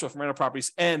 annuities, the cash flow from rental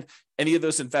properties, and any of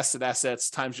those invested assets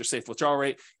times your safe withdrawal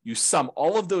rate. You sum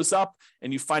all of those up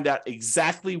and you find out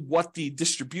exactly what the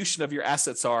distribution of your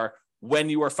assets are when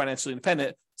you are financially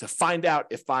independent to find out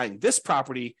if buying this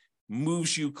property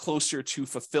moves you closer to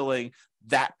fulfilling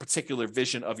that particular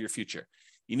vision of your future.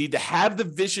 You need to have the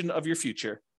vision of your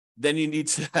future. Then you need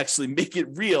to actually make it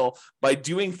real by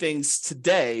doing things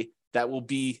today that will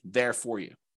be there for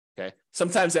you. Okay.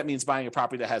 Sometimes that means buying a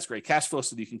property that has great cash flow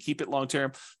so that you can keep it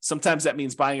long-term. Sometimes that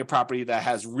means buying a property that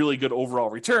has really good overall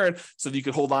return so that you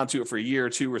can hold on to it for a year or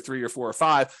 2 or 3 or 4 or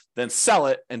 5, then sell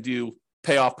it and do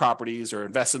pay off properties or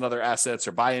invest in other assets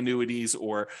or buy annuities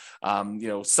or,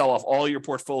 sell off all your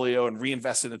portfolio and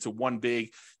reinvest it into one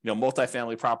big,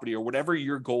 multifamily property or whatever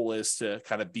your goal is to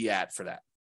kind of be at for that.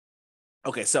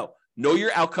 Okay. So know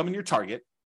your outcome and your target.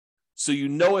 So you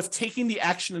know if taking the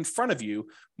action in front of you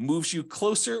moves you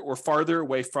closer or farther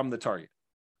away from the target.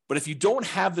 But if you don't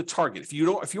have the target, if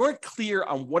you aren't clear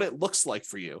on what it looks like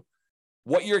for you,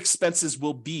 what your expenses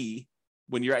will be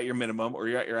when you're at your minimum or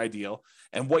you're at your ideal,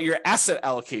 and what your asset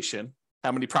allocation,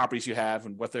 how many properties you have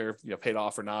and what they're paid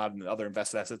off or not, and other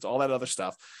invested assets, all that other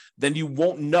stuff, then you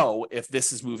won't know if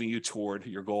this is moving you toward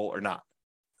your goal or not.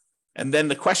 And then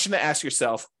the question to ask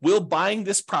yourself, will buying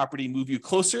this property move you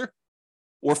closer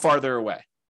or farther away?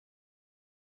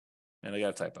 And I got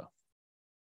a typo.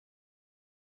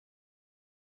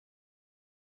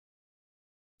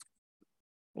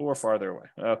 Or farther away.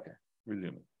 Okay,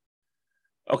 resuming.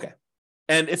 Okay.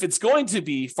 And if it's going to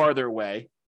be farther away,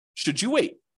 should you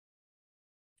wait?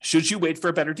 Should you wait for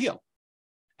a better deal?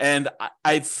 And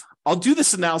I'll do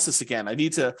this analysis again.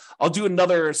 I'll do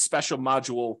another special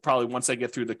module probably once I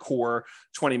get through the core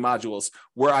 20 modules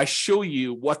where I show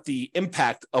you what the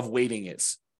impact of waiting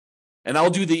is. And I'll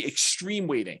do the extreme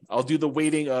waiting. I'll do the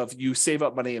waiting of you save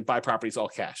up money and buy properties all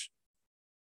cash.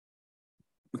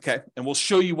 Okay. And we'll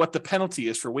show you what the penalty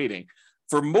is for waiting.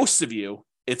 For most of you,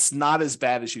 it's not as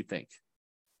bad as you think.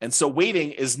 And so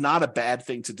waiting is not a bad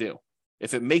thing to do.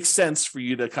 If it makes sense for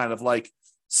you to kind of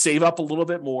save up a little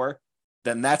bit more,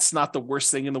 then that's not the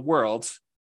worst thing in the world.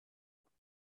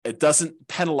 It doesn't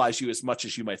penalize you as much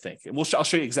as you might think. And I'll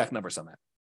show you exact numbers on that.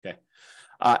 Okay.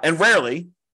 And rarely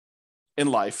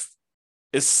in life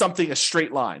is something a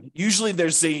straight line. Usually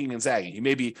there's zigging and zagging. You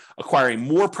may be acquiring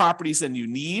more properties than you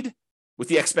need with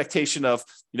the expectation of,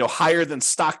 higher than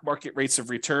stock market rates of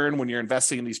return when you're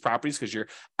investing in these properties because you're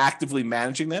actively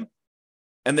managing them.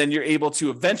 And then you're able to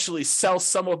eventually sell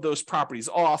some of those properties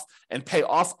off and pay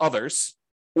off others,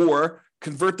 or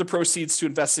convert the proceeds to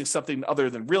investing something other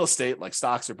than real estate, like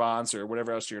stocks or bonds or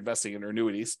whatever else you're investing in, or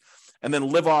annuities, and then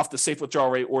live off the safe withdrawal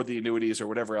rate or the annuities or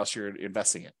whatever else you're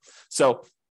investing in. So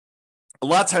a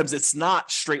lot of times it's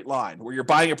not straight line where you're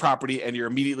buying a property and you're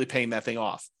immediately paying that thing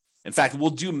off. In fact,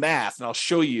 we'll do math and I'll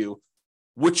show you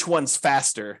which one's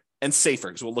faster and safer,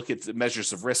 because we'll look at the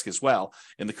measures of risk as well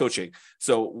in the coaching.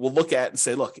 So we'll look at and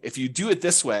say, look, if you do it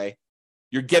this way,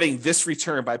 you're getting this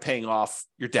return by paying off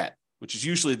your debt, which is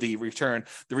usually the return.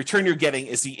 The return you're getting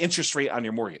is the interest rate on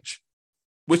your mortgage,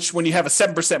 which when you have a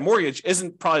 7% mortgage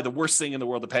isn't probably the worst thing in the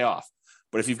world to pay off.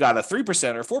 But if you've got a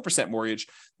 3% or 4% mortgage,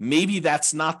 maybe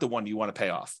that's not the one you want to pay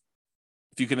off.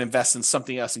 If you can invest in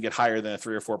something else and get higher than a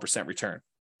 3 or 4% return,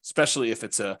 especially if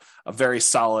it's a very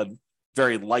solid,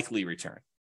 very likely return.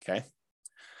 Okay.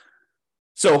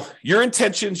 So your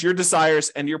intentions, your desires,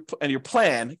 and your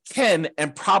plan can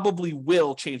and probably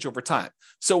will change over time.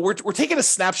 So we're taking a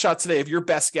snapshot today of your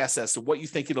best guess as to what you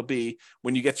think it'll be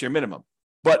when you get to your minimum.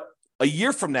 But a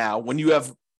year from now, when you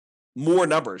have more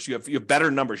numbers, you have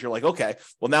better numbers, you're like, okay,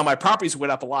 well, now my properties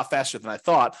went up a lot faster than I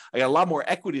thought. I got a lot more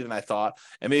equity than I thought.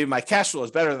 And maybe my cash flow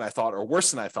is better than I thought or worse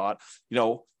than I thought.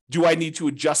 do I need to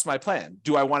adjust my plan?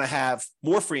 Do I want to have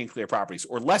more free and clear properties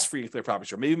or less free and clear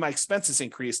properties? Or maybe my expenses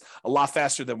increased a lot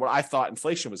faster than what I thought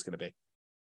inflation was going to be.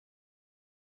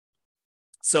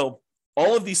 So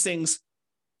all of these things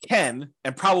can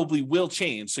and probably will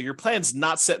change. So your plan's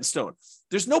not set in stone.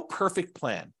 There's no perfect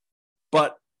plan,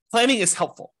 but planning is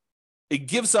helpful. It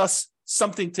gives us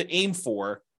something to aim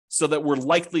for so that we're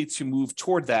likely to move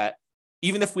toward that,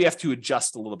 even if we have to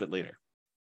adjust a little bit later.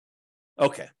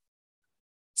 Okay.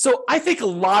 So I think a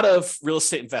lot of real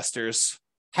estate investors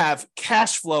have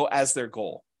cash flow as their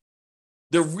goal.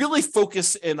 They're really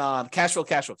focused in on cash flow,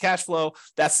 cash flow, cash flow.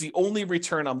 That's the only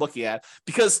return I'm looking at,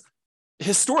 because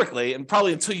historically, and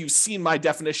probably until you've seen my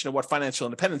definition of what financial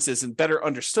independence is and better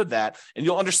understood that, and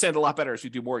you'll understand a lot better as we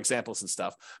do more examples and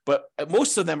stuff. But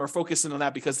most of them are focusing on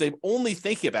that because they only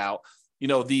think about,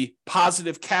 the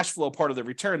positive cash flow part of the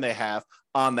return they have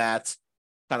on that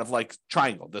kind of like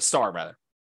triangle, the star rather.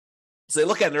 So they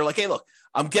look at it and they're like, hey, look,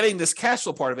 I'm getting this cash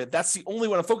flow part of it. That's the only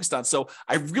one I'm focused on. So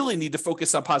I really need to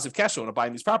focus on positive cash flow when I'm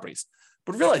buying these properties.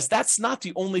 But realize that's not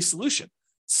the only solution.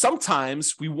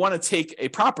 Sometimes we want to take a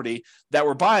property that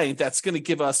we're buying that's going to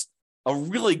give us a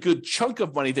really good chunk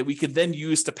of money that we could then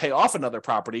use to pay off another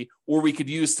property, or we could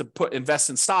use to invest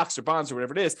in stocks or bonds or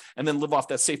whatever it is, and then live off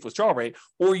that safe withdrawal rate,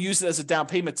 or use it as a down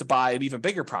payment to buy an even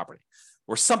bigger property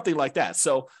or something like that.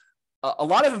 So a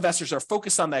lot of investors are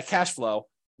focused on that cash flow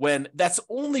when that's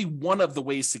only one of the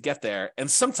ways to get there.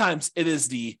 And sometimes it's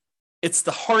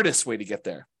the hardest way to get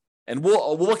there. And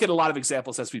we'll look at a lot of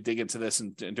examples as we dig into this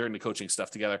and during the coaching stuff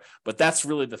together, but that's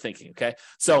really the thinking. Okay.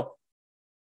 So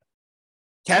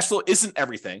cash flow isn't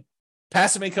everything.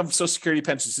 Passive income from Social Security,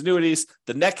 pensions, annuities,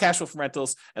 the net cash flow from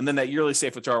rentals, and then that yearly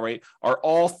safe withdrawal rate are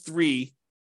all 3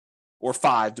 or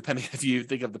 5, depending if you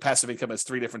think of the passive income as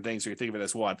 3 different things or you think of it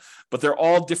as one. But they're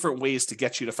all different ways to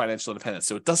get you to financial independence.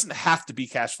 So it doesn't have to be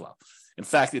cash flow. In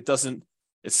fact, it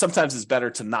sometimes is better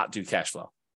to not do cash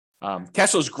flow.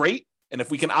 Cash flow is great. And if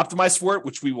we can optimize for it,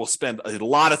 which we will spend a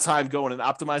lot of time going and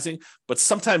optimizing, but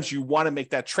sometimes you want to make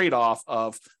that trade-off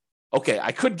of, okay,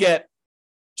 I could get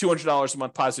 $200 a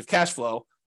month positive cash flow,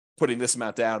 putting this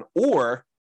amount down, or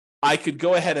I could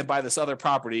go ahead and buy this other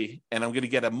property and I'm going to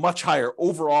get a much higher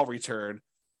overall return.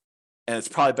 And it's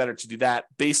probably better to do that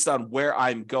based on where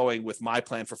I'm going with my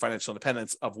plan for financial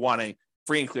independence of wanting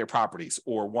free and clear properties,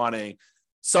 or wanting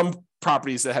some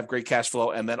properties that have great cash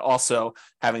flow, and then also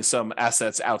having some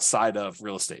assets outside of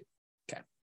real estate. Okay.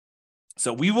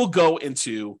 So we will go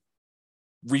into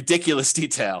ridiculous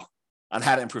detail on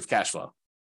how to improve cash flow.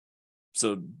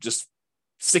 So just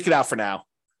stick it out for now.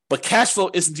 But cash flow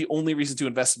isn't the only reason to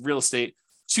invest in real estate.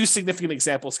 2 significant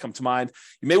examples come to mind.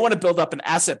 You may want to build up an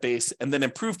asset base and then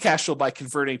improve cash flow by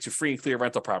converting to free and clear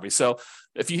rental property. So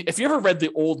if you ever read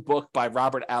the old book by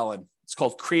Robert Allen, it's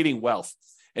called Creating Wealth.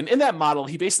 And in that model,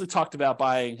 he basically talked about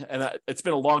buying, and it's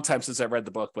been a long time since I read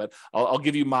the book, but I'll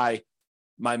give you my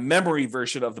memory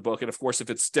version of the book. And of course, if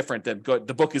it's different, then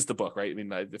the book is the book, right? I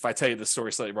mean, if I tell you the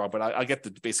story slightly wrong, but I'll get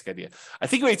the basic idea. I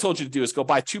think what he told you to do is go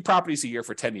buy 2 properties a year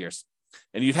for 10 years.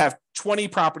 And you'd have 20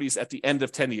 properties at the end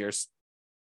of 10 years.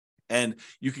 And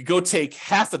you could go take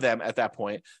half of them at that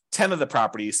point, 10 of the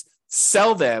properties,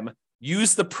 sell them,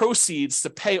 use the proceeds to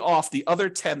pay off the other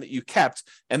 10 that you kept,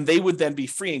 and they would then be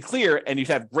free and clear, and you'd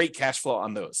have great cash flow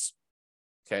on those.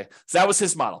 Okay, so that was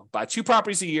his model. Buy 2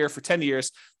 properties a year for 10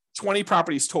 years, 20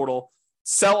 properties total,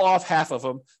 sell off half of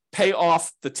them, pay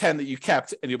off the 10 that you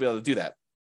kept, and you'll be able to do that.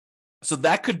 So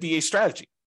that could be a strategy.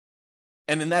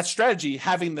 And in that strategy,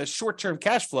 having the short-term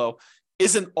cash flow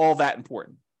isn't all that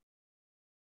important.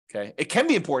 Okay, it can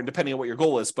be important depending on what your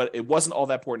goal is, but it wasn't all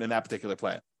that important in that particular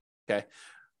plan. Okay,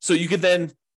 so you could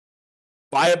then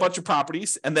buy a bunch of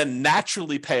properties and then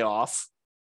naturally pay off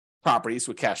properties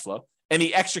with cash flow.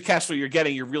 Any extra cash flow you're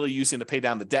getting, you're really using to pay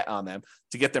down the debt on them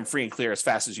to get them free and clear as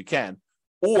fast as you can.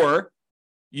 Or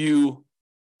you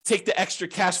take the extra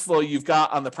cash flow you've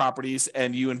got on the properties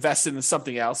and you invest it in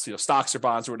something else, stocks or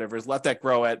bonds or whatever, let that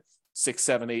grow at 6,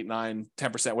 7, 8, 9,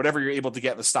 10%, whatever you're able to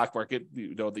get in the stock market,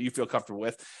 that you feel comfortable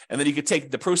with. And then you could take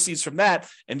the proceeds from that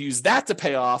and use that to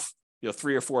pay off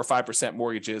 3 or 4 or 5%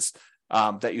 mortgages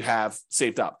that you have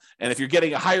saved up. And if you're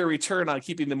getting a higher return on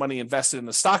keeping the money invested in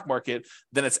the stock market,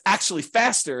 then it's actually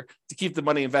faster to keep the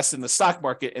money invested in the stock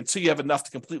market until you have enough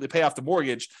to completely pay off the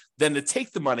mortgage than to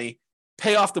take the money,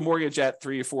 pay off the mortgage at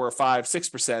 3 or 4 or 5,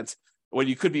 6%, when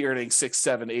you could be earning 6,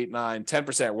 7, 8, 9,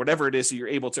 10%, whatever it is that you're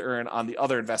able to earn on the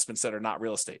other investments that are not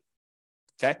real estate.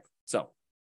 Okay. So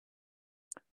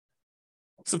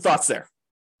some thoughts there.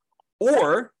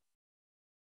 Or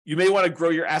you may want to grow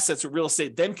your assets with real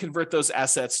estate, then convert those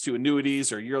assets to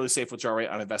annuities or yearly safe withdrawal rate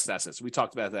on invested assets. We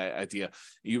talked about that idea.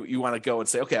 You want to go and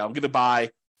say, okay, I'm going to buy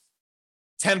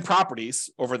 10 properties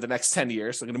over the next 10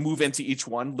 years. So I'm going to move into each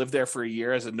one, live there for a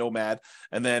year as a nomad,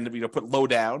 and then, put low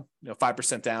down,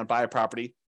 5% down, buy a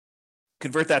property,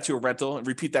 convert that to a rental, and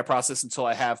repeat that process until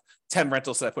I have 10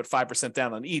 rentals that I put 5%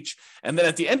 down on each. And then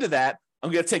at the end of that,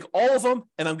 I'm going to take all of them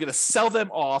and I'm going to sell them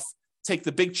off, take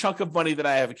the big chunk of money that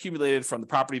I have accumulated from the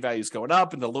property values going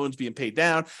up and the loans being paid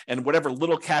down and whatever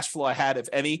little cash flow I had, if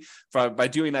any, by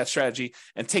doing that strategy,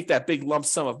 and take that big lump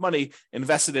sum of money,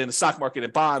 invest it in the stock market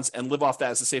and bonds, and live off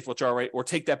that as a safe withdrawal rate, or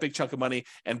take that big chunk of money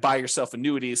and buy yourself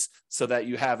annuities so that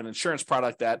you have an insurance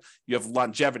product that you have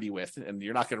longevity with, and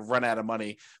you're not going to run out of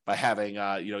money by having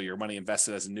your money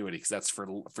invested as annuity, because that's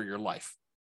for your life,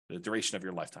 the duration of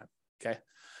your lifetime. Okay.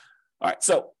 All right.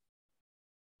 So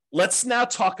let's now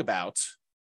talk about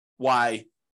why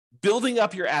building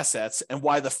up your assets and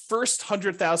why the first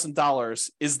 $100,000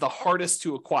 is the hardest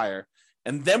to acquire.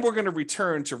 And then we're going to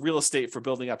return to real estate for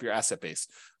building up your asset base.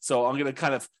 So I'm going to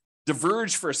kind of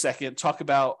diverge for a second, talk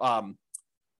about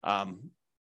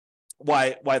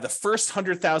why the first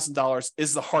 $100,000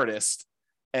 is the hardest.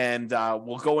 And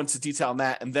we'll go into detail on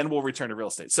that, and then we'll return to real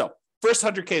estate. So first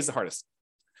 100K is the hardest.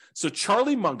 So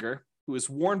Charlie Munger, who is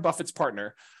Warren Buffett's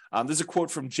partner, there's a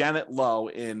quote from Janet Lowe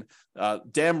in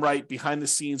Damn Right, Behind the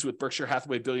Scenes with Berkshire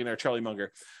Hathaway billionaire Charlie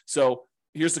Munger. So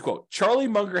here's the quote. Charlie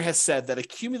Munger has said that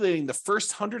accumulating the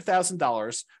first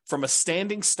 $100,000 from a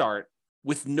standing start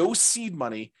with no seed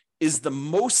money is the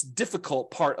most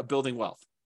difficult part of building wealth.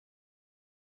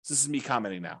 So this is me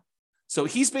commenting now. So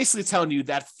he's basically telling you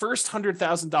that first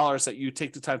 $100,000 that you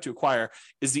take the time to acquire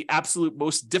is the absolute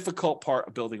most difficult part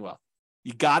of building wealth.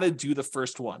 You got to do the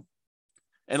first one.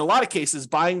 In a lot of cases,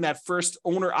 buying that first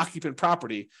owner-occupant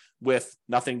property with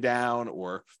nothing down,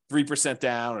 or 3%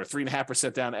 down, or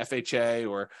 3.5% down FHA,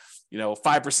 or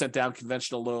 5% down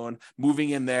conventional loan, moving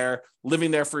in there,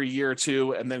 living there for a year or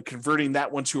two, and then converting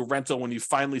that one to a rental when you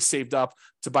finally saved up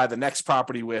to buy the next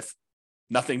property with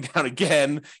nothing down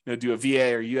again, do a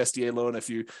VA or USDA loan if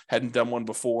you hadn't done one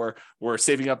before, or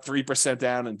saving up 3%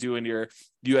 down and doing your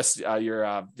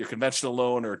your conventional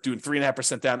loan, or doing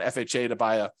 3.5% down FHA to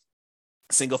buy a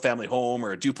single family home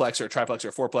or a duplex or a triplex or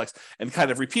a fourplex, and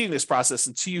kind of repeating this process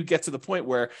until you get to the point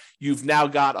where you've now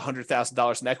got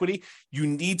 $100,000 in equity. You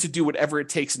need to do whatever it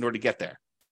takes in order to get there.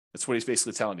 That's what he's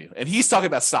basically telling you. And he's talking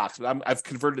about stocks, but I've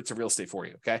converted it to real estate for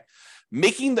you. Okay. I'm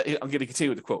going to continue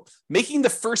with the quote. Making the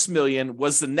first million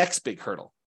was the next big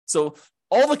hurdle. So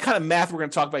all the kind of math we're going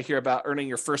to talk about here about earning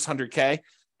your first 100K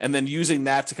and then using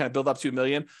that to kind of build up to $1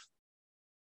 million,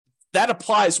 that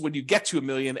applies when you get to $1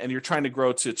 million and you're trying to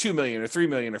grow to 2 million or 3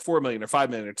 million or 4 million or 5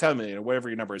 million or 10 million or whatever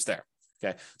your number is there.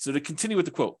 Okay. So to continue with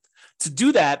the quote, to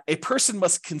do that, a person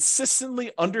must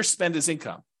consistently underspend his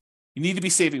income. You need to be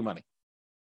saving money.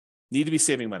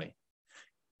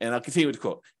 And I'll continue with the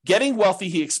quote. Getting wealthy,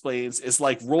 he explains, is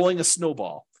like rolling a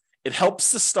snowball. It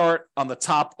helps to start on the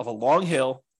top of a long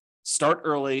hill, start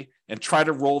early, and try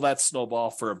to roll that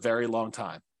snowball for a very long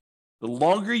time. The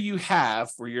longer you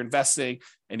have where you're investing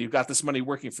and you've got this money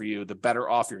working for you, the better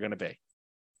off you're going to be.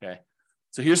 Okay.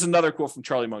 So here's another quote from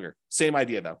Charlie Munger. Same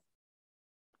idea though.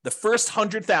 The first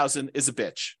 100,000 is a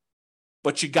bitch,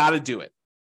 but you got to do it.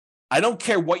 I don't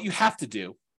care what you have to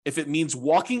do. If it means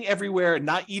walking everywhere and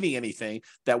not eating anything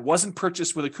that wasn't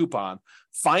purchased with a coupon,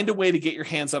 find a way to get your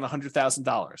hands on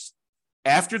 $100,000.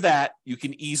 After that, you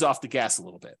can ease off the gas a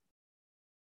little bit.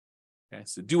 Okay.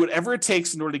 So do whatever it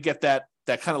takes in order to get that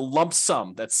kind of lump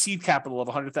sum, that seed capital of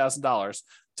 $100,000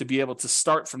 to be able to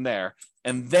start from there.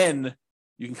 And then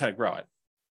you can kind of grow it.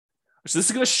 So this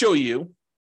is going to show you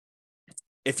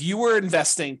if you were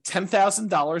investing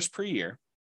 $10,000 per year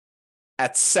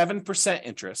at 7%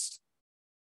 interest,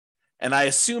 and I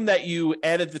assume that you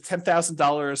added the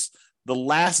 $10,000 the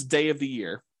last day of the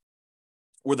year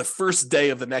or the first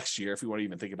day of the next year, if you want to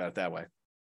even think about it that way.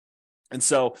 And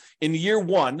so in year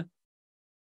one,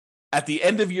 at the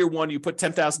end of year one, you put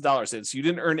 $10,000 in. So you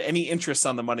didn't earn any interest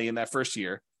on the money in that first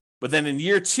year. But then in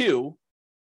year two,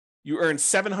 you earned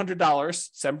 $700,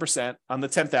 7% on the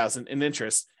 $10,000 in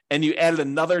interest, and you added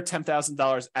another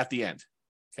 $10,000 at the end.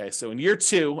 Okay, so in year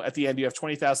two, at the end, you have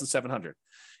 $20,700.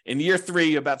 In year three,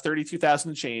 you have about $32,000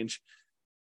 and change.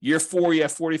 Year four, you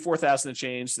have $44,000 and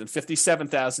change. Then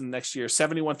 $57,000 next year,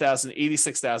 $71,000,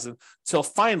 $86,000, till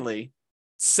finally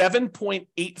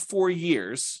 7.84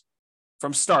 years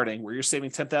from starting, where you're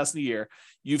saving $10,000 a year,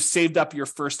 you've saved up your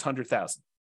first $100,000.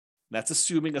 That's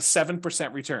assuming a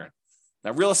 7% return.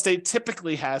 Now, real estate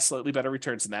typically has slightly better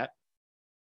returns than that.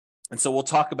 And so we'll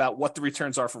talk about what the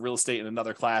returns are for real estate in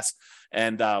another class,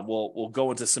 and we'll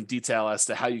go into some detail as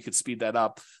to how you could speed that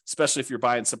up, especially if you're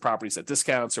buying some properties at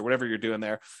discounts or whatever you're doing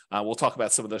there. We'll talk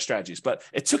about some of those strategies. But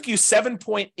it took you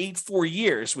 7.84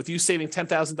 years with you saving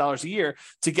 $10,000 a year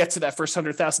to get to that first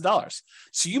 $100,000.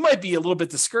 So you might be a little bit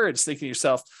discouraged, thinking to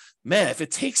yourself, man, if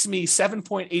it takes me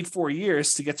 7.84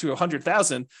 years to get to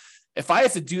 100,000, if I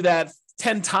have to do that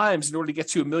 10 times in order to get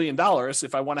to $1 million,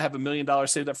 if I want to have $1 million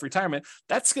saved up for retirement,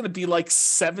 that's going to be like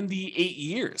 78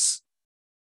 years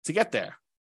to get there.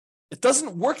 It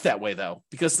doesn't work that way, though,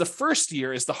 because the first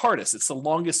year is the hardest. It's the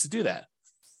longest to do that.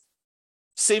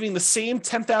 Saving the same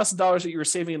 $10,000 that you were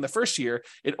saving in the first year,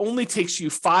 it only takes you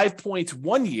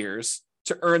 5.1 years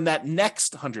to earn that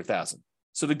next 100,000.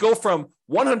 So to go from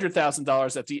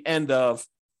 $100,000 at the end of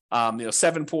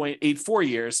 7.84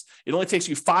 years, it only takes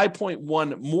you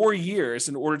 5.1 more years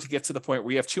in order to get to the point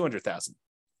where you have 200,000.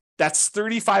 That's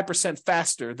 35%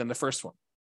 faster than the first one.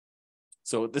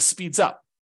 So this speeds up.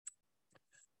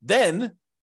 Then,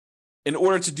 in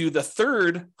order to do the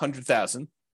third 100,000,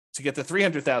 to get the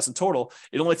 300,000 total,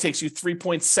 it only takes you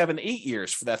 3.78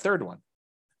 years for that third one.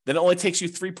 Then it only takes you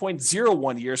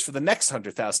 3.01 years for the next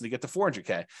 100,000 to get to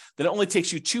 400K. Then it only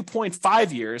takes you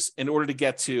 2.5 years in order to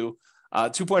get to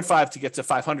 2.5 to get to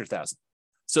 500,000.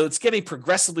 So it's getting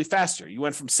progressively faster. You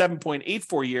went from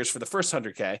 7.84 years for the first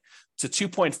 100K to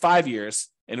 2.5 years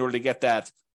in order to get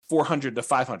that 400 to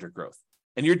 500 growth.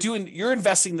 And you're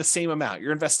investing the same amount.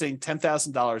 You're investing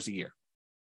 $10,000 a year.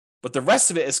 But the rest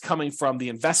of it is coming from the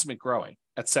investment growing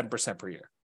at 7% per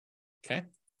year. Okay.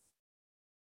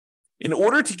 In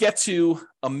order to get to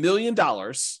 $1 million,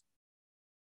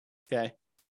 okay,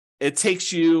 it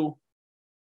takes you,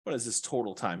 what is this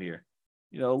total time here?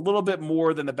 A little bit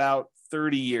more than about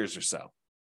 30 years or so.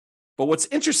 But what's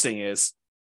interesting is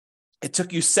it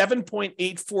took you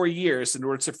 7.84 years in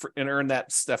order to earn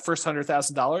that first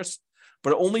 $100,000,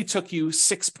 but it only took you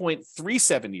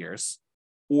 6.37 years,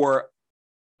 or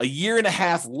a year and a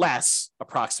half less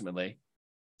approximately,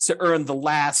 to earn the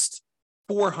last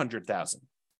 400,000.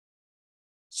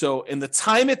 So in the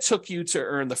time it took you to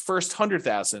earn the first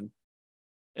 100,000,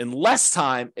 in less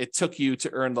time it took you to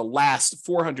earn the last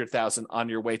 400,000 on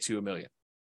your way to $1 million.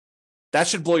 That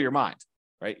should blow your mind,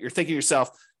 right? You're thinking to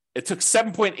yourself, it took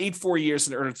 7.84 years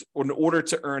in order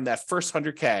to earn that first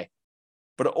 100K,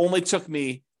 but it only took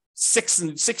me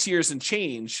 6 years and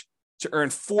change to earn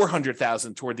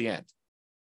 400,000 toward the end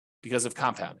because of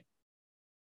compounding.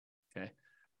 Okay.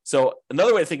 So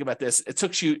another way to think about this, it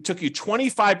took you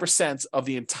 25% of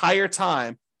the entire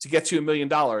time to get to $1 million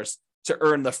to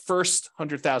earn the first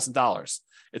 $100,000.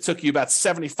 It took you about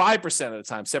 75% of the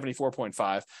time,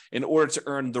 74.5, in order to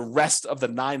earn the rest of the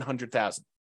 900,000.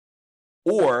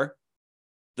 Or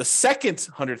the second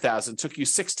 100,000 took you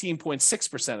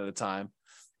 16.6% of the time.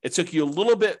 It took you a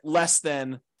little bit less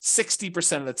than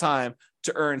 60% of the time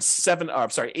to earn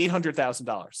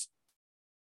 $800,000,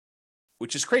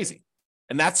 which is crazy.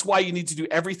 And that's why you need to do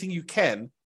everything you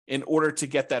can in order to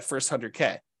get that first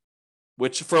 100K,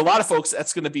 which for a lot of folks,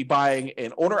 that's going to be buying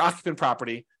an owner-occupant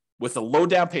property with a low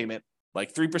down payment,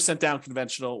 like 3% down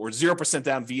conventional or 0%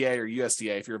 down VA or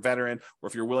USDA if you're a veteran, or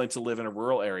if you're willing to live in a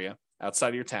rural area outside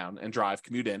of your town and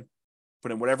commute in,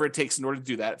 put in whatever it takes in order to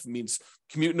do that. If it means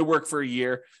commuting to work for a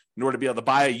year in order to be able to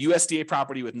buy a USDA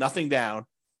property with nothing down,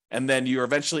 and then you're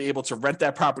eventually able to rent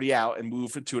that property out and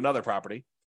move to another property,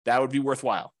 that would be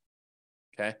worthwhile.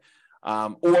 Okay.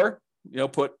 Or,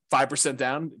 put 5%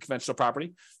 down conventional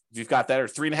property. If you've got that, or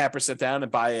 3.5% down,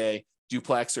 and buy a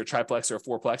duplex or triplex or a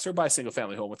fourplex, or buy a single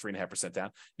family home with 3.5%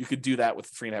 down. You could do that with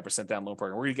a 3.5% down loan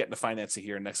program. We're going to get into financing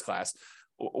here in next class.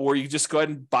 Or you just go ahead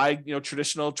and buy,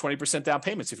 traditional 20% down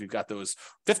payments if you've got those,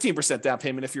 15% down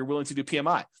payment if you're willing to do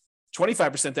PMI,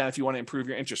 25% down if you want to improve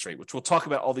your interest rate, which we'll talk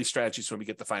about all these strategies when we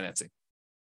get to financing.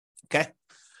 Okay.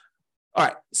 All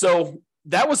right. So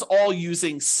that was all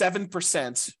using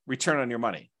 7% return on your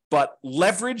money, but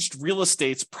leveraged real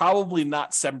estate's probably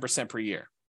not 7% per year.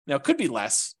 Now it could be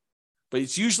less, but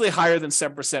it's usually higher than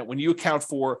 7% when you account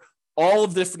for all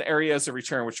of the different areas of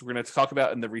return, which we're going to talk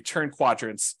about in the return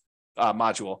quadrants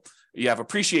module. You have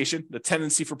appreciation, the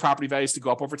tendency for property values to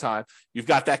go up over time. You've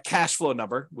got that cash flow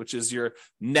number, which is your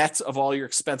net of all your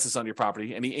expenses on your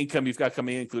property, any income you've got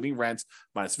coming in, including rent,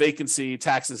 minus vacancy,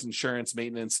 taxes, insurance,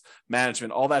 maintenance,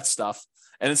 management, all that stuff.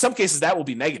 And in some cases, that will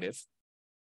be negative,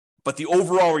 but the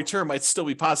overall return might still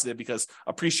be positive because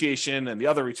appreciation and the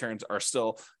other returns are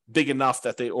still big enough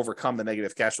that they overcome the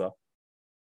negative cash flow.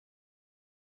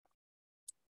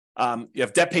 You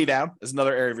have debt pay down is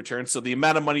another area of return. So the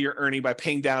amount of money you're earning by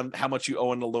paying down how much you owe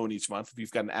on the loan each month, if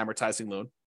you've got an amortizing loan.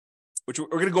 which we're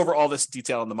going to go over all this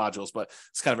detail in the modules, but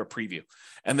it's kind of a preview.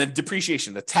 And then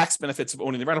depreciation, the tax benefits of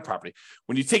owning the rental property.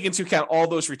 When you take into account all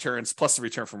those returns, plus the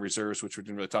return from reserves, which we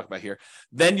didn't really talk about here,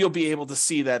 then you'll be able to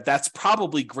see that that's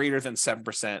probably greater than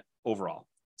 7% overall,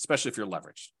 especially if you're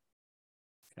leveraged.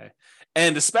 Okay.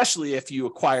 And especially if you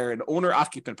acquire an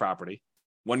owner-occupant property,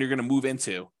 one you're going to move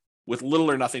into with little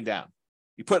or nothing down.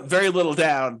 You put very little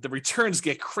down, the returns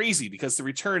get crazy because the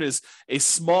return is a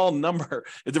small number.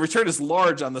 The return is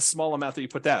large on the small amount that you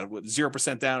put down, with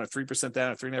 0% down or 3%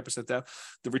 down or 3.5% down.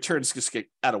 The returns just get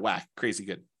out of whack, crazy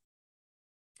good.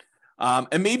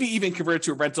 And maybe even convert it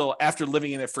to a rental after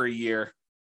living in it for a year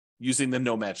using the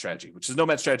nomad strategy, which is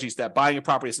nomad strategy is that buying a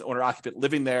property as an owner-occupant,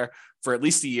 living there for at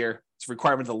least a year. It's a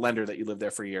requirement of the lender that you live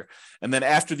there for a year. And then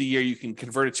after the year, you can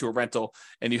convert it to a rental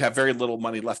and you have very little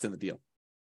money left in the deal.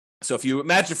 So if you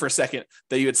imagine for a second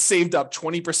that you had saved up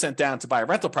 20% down to buy a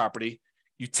rental property,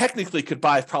 you technically could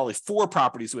buy probably 4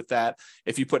 properties with that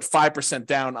if you put 5%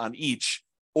 down on each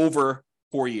over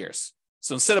 4 years.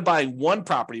 So instead of buying one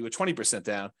property with 20%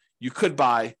 down, you could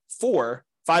buy 4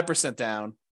 5%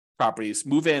 down properties,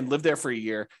 move in, live there for a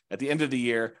year. At the end of the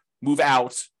year, move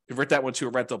out, convert that one to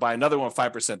a rental, buy another one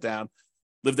 5% down,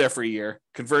 live there for a year,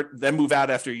 convert, then move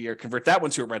out after a year, convert that one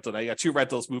to a rental. Now you got 2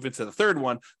 rentals, move into the third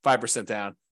one, 5%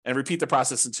 down, and repeat the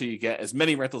process until you get as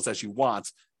many rentals as you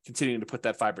want, continuing to put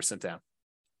that 5% down.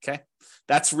 Okay.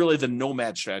 That's really the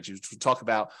nomad strategy, which we talk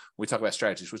about when we talk about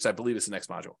strategies, which I believe is the next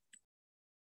module.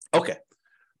 Okay.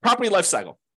 Property life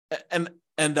cycle. And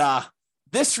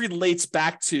this relates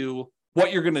back to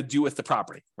what you're going to do with the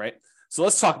property, right? So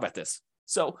let's talk about this.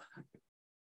 So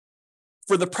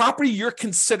for the property you're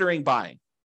considering buying,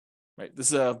 right?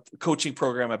 This is a coaching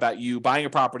program about you buying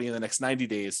a property in the next 90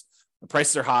 days. The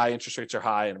prices are high, interest rates are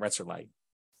high, and rents are light.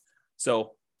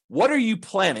 So what are you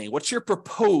planning? What's your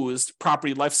proposed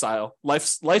property life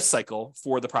cycle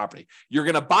for the property? You're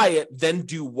going to buy it, then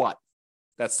do what?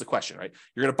 That's the question, right?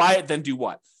 You're going to buy it, then do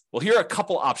what? Well, here are a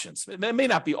couple options. It may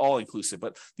not be all inclusive,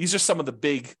 but these are some of the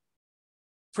big,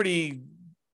 pretty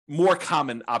more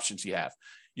common options you have.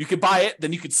 You could buy it,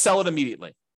 then you could sell it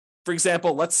immediately. For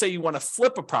example, let's say you want to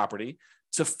flip a property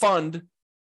to fund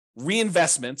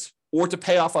reinvestment or to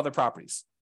pay off other properties.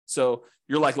 So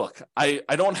you're like, look, I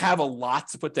don't have a lot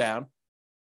to put down,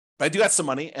 but I do have some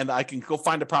money and I can go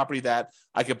find a property that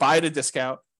I could buy at a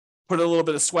discount, put a little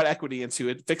bit of sweat equity into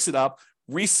it, fix it up,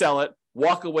 resell it,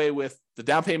 walk away with the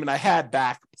down payment I had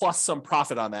back, plus some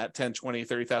profit on that, $10,000, $20,000,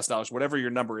 $30,000, whatever your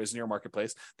number is in your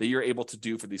marketplace that you're able to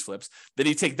do for these flips. Then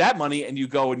you take that money and you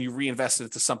go and you reinvest it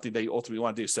into something that you ultimately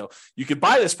want to do. So you could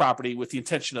buy this property with the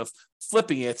intention of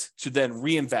flipping it to then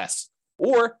reinvest.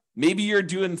 Or maybe you're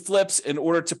doing flips in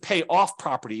order to pay off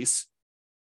properties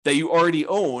that you already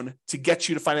own to get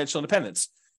you to financial independence.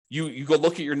 You go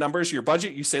look at your numbers, your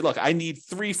budget, you say, look, I need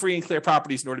 3 free and clear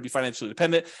properties in order to be financially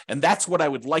independent. And that's what I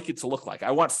would like it to look like.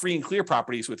 I want free and clear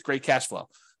properties with great cash flow.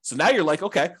 So now you're like,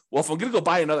 okay, well, if I'm going to go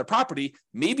buy another property,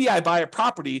 maybe I buy a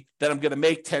property that I'm going to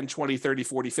make $10,000, $20,000, $30,000,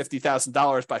 $40,000,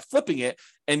 $50,000 by flipping it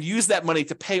and use that money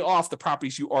to pay off the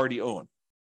properties you already own.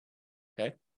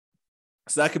 Okay.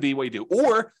 So that could be what you do.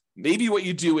 Or maybe what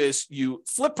you do is you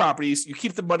flip properties, you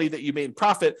keep the money that you made in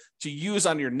profit to use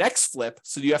on your next flip.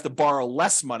 So you have to borrow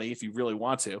less money if you really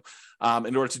want to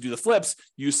in order to do the flips,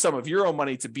 use some of your own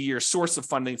money to be your source of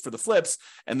funding for the flips.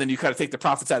 And then you kind of take the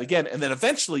profits out again. And then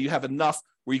eventually you have enough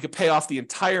where you could pay off the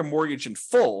entire mortgage in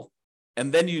full.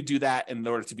 And then you do that in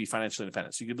order to be financially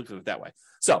independent. So you could look at it that way.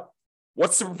 So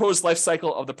what's the proposed life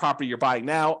cycle of the property you're buying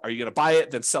now? Are you going to buy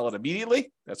it, then sell it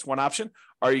immediately? That's one option.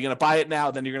 Are you going to buy it now,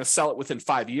 then you're going to sell it within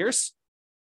 5 years?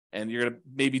 And you're going to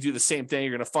maybe do the same thing.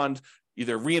 You're going to fund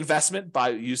either reinvestment by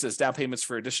use as down payments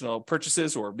for additional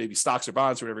purchases, or maybe stocks or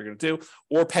bonds, or whatever you're going to do,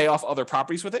 or pay off other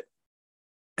properties with it.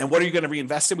 And what are you going to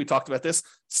reinvest in? We talked about this: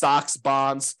 stocks,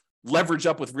 bonds, leverage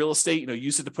up with real estate,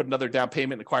 use it to put another down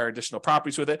payment and acquire additional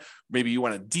properties with it. Maybe you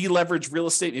want to deleverage real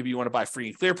estate. Maybe you want to buy free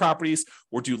and clear properties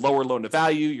or do lower loan to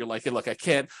value. You're like, hey, look, I'm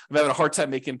having a hard time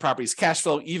making properties cash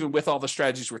flow, even with all the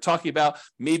strategies we're talking about.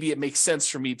 Maybe it makes sense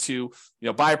for me to,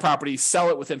 buy a property, sell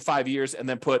it within 5 years, and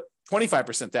then put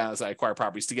 25% down as I acquire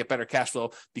properties to get better cash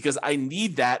flow, because I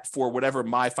need that for whatever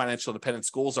my financial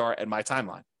independence goals are and my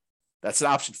timeline. That's an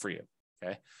option for you.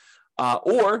 Okay.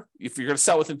 Or if you're going to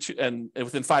sell within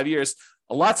 5 years,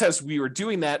 a lot of times we were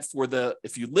doing that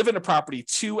if you live in a property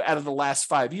 2 out of the last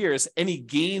 5 years, any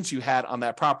gains you had on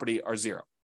that property are zero.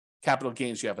 Capital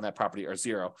gains you have on that property are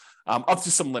zero, up to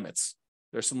some limits.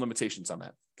 There's some limitations on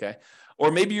that. Okay.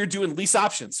 Or maybe you're doing lease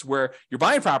options where you're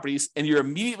buying properties and you're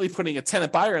immediately putting a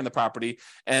tenant buyer in the property,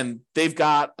 and they've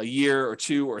got a year or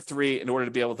 2 or 3 in order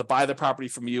to be able to buy the property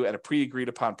from you at a pre-agreed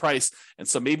upon price. And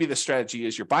so maybe the strategy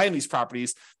is you're buying these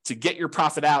properties to get your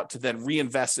profit out to then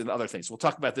reinvest in other things. We'll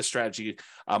talk about this strategy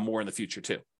more in the future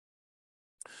too.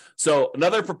 So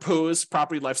another proposed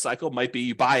property life cycle might be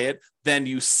you buy it, then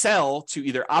you sell to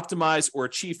either optimize or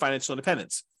achieve financial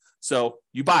independence. So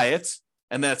you buy it,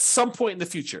 and then at some point in the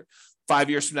future, 5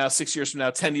 years from now, 6 years from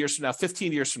now, 10 years from now,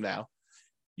 15 years from now,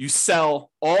 you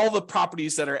sell all the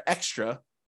properties that are extra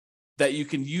that you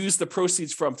can use the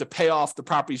proceeds from to pay off the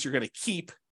properties you're going to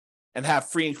keep and have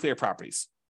free and clear properties.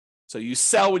 So you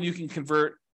sell when you can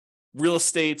convert real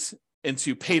estate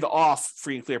into paid off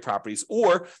free and clear properties.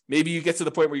 Or maybe you get to the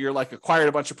point where you're like acquired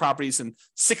a bunch of properties and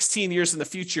 16 years in the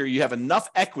future, you have enough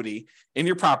equity in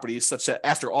your properties such that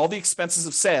after all the expenses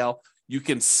of sale, you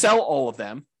can sell all of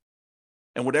them.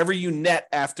 And whatever you net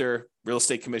after real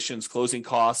estate commissions, closing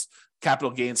costs,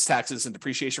 capital gains taxes, and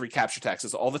depreciation recapture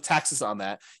taxes, all the taxes on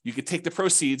that, you could take the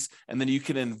proceeds and then you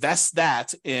can invest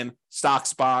that in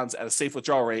stocks, bonds at a safe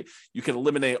withdrawal rate. You can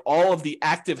eliminate all of the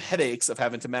active headaches of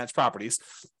having to manage properties,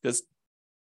 because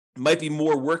it might be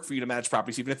more work for you to manage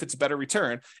properties, even if it's a better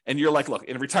return. And you're like, look,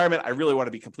 in retirement, I really want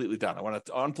to be completely done. I want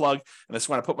to unplug and I just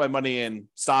want to put my money in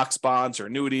stocks, bonds, or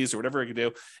annuities or whatever I can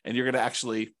do. And you're going to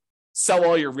actually sell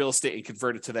all your real estate and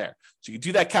convert it to there. So you can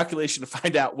do that calculation to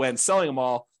find out when selling them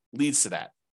all leads to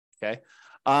that. Okay.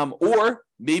 Or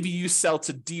maybe you sell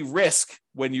to de-risk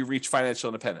when you reach financial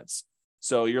independence.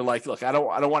 So you're like, look, I don't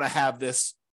want to have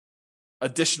this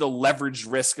additional leverage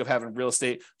risk of having real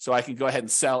estate, so I can go ahead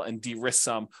and sell and de-risk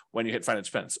some when you hit financial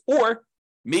independence. Or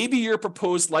maybe your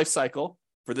proposed life cycle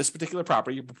for this particular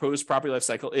property, your proposed property life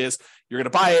cycle is you're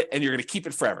going to buy it and you're going to keep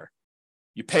it forever.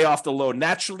 You pay off the loan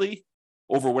naturally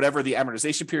over whatever the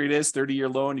amortization period is, 30-year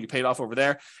loan, you pay it off over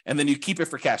there, and then you keep it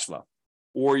for cash flow.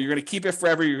 Or you're going to keep it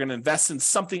forever, you're going to invest in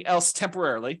something else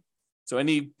temporarily. So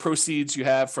any proceeds you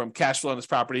have from cash flow on this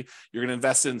property, you're going to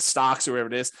invest in stocks or whatever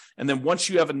it is. And then once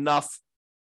you have enough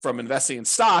from investing in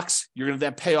stocks, you're going to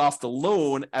then pay off the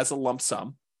loan as a lump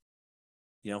sum.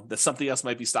 You know, that something else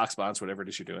might be stocks, bonds, whatever it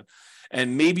is you're doing.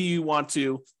 And maybe you want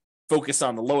to focus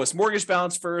on the lowest mortgage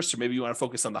balance first, or maybe you want to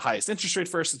focus on the highest interest rate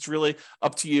first. It's really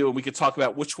up to you. And we could talk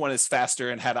about which one is faster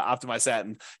and how to optimize that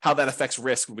and how that affects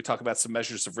risk when we talk about some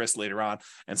measures of risk later on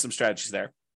and some strategies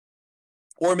there.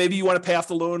 Or maybe you want to pay off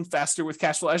the loan faster with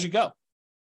cash flow as you go.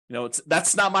 You know,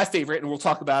 that's not my favorite, and we'll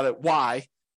talk about it why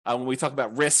when we talk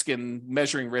about risk and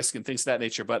measuring risk and things of that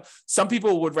nature. But some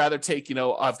people would rather take, you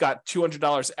know, I've got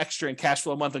 $200 extra in cash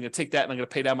flow a month. I'm going to take that and I'm going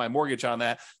to pay down my mortgage on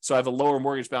that. So I have a lower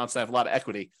mortgage balance and I have a lot of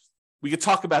equity. We could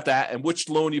talk about that and which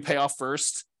loan you pay off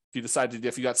first. If you decide to,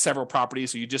 if you got several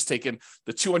properties, or you just taking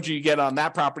the $200 you get on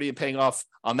that property and paying off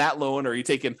on that loan, or you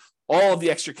taking all of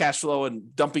the extra cash flow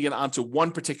and dumping it onto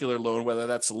one particular loan, whether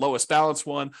that's the lowest balance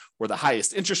one or the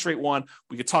highest interest rate one.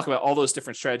 We could talk about all those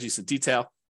different strategies in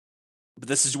detail. But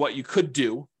this is what you could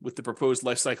do with the proposed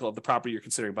life cycle of the property you're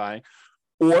considering buying.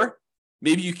 Or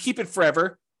maybe you keep it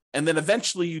forever, and then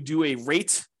eventually you do a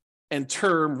rate and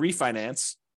term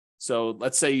refinance. So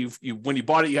let's say when you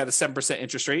bought it, you had a 7%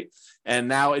 interest rate, and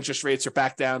now interest rates are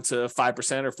back down to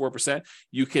 5% or 4%.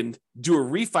 You can do a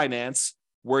refinance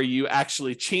where you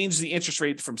actually change the interest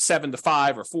rate from 7 to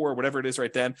 5 or 4, whatever it is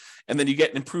right then, and then you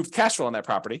get an improved cash flow on that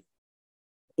property.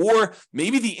 Or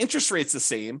maybe the interest rate's the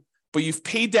same, but you've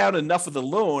paid down enough of the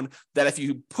loan that if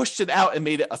you pushed it out and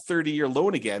made it a 30-year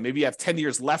loan again, maybe you have 10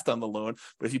 years left on the loan,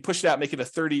 but if you push it out, make it a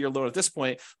 30-year loan at this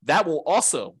point, that will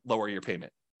also lower your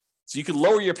payment. So you can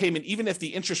lower your payment even if the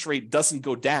interest rate doesn't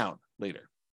go down later.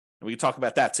 And we can talk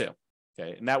about that too.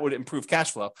 Okay. And that would improve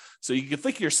cash flow. So you can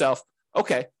think to yourself,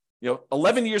 okay,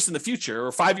 11 years in the future,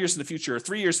 or 5 years in the future, or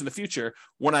 3 years in the future,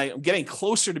 when I am getting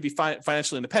closer to be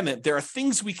financially independent, there are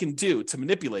things we can do to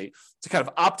manipulate, to kind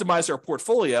of optimize our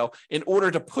portfolio in order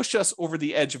to push us over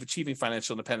the edge of achieving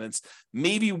financial independence.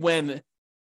 Maybe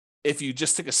if you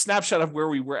just took a snapshot of where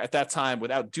we were at that time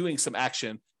without doing some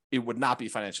action, it would not be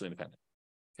financially independent.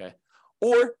 Okay.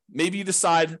 Or maybe you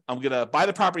decide, I'm going to buy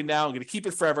the property now, I'm going to keep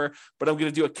it forever, but I'm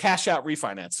going to do a cash out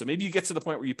refinance. So maybe you get to the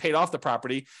point where you paid off the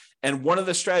property, and one of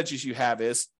the strategies you have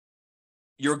is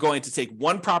you're going to take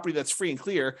one property that's free and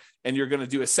clear, and you're going to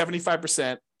do a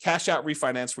 75% cash out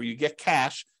refinance where you get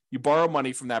cash, you borrow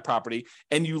money from that property,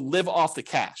 and you live off the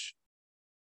cash.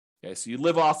 Okay, so you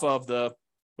live off of the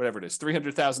whatever it is,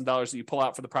 $300,000 that you pull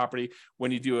out for the property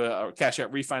when you do a cash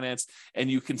out refinance,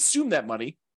 and you consume that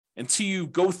money until you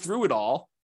go through it all,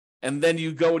 and then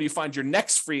you go and you find your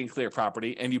next free and clear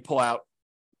property, and you pull out,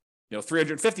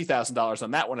 $350,000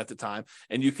 on that one at the time,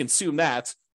 and you consume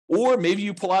that. Or maybe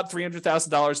you pull out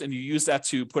 $300,000 and you use that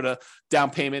to put a down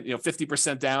payment,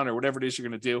 50% down or whatever it is you're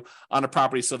going to do on a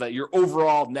property so that your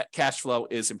overall net cash flow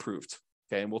is improved.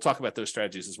 Okay. And we'll talk about those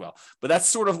strategies as well. But that's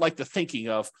sort of like the thinking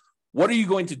of what are you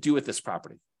going to do with this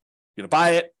property? You're going to buy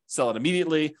it, sell it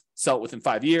immediately, sell it within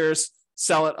 5 years,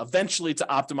 sell it eventually to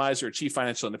optimize or achieve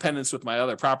financial independence with my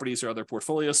other properties or other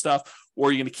portfolio stuff,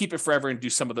 or you're going to keep it forever and do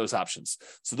some of those options.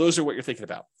 So those are what you're thinking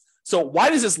about. So why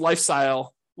does this life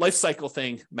cycle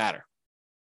thing matter?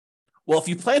 Well, if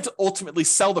you plan to ultimately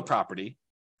sell the property,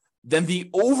 then the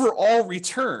overall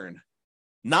return,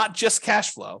 not just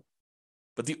cash flow,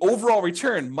 but the overall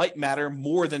return might matter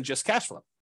more than just cash flow.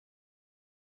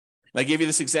 And I gave you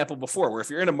this example before, where if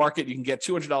you're in a market, you can get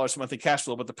 $200 a month in cash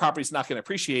flow, but the property's not going to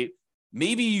appreciate.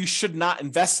 Maybe you should not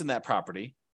invest in that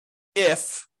property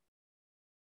if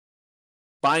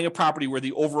buying a property where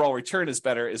the overall return is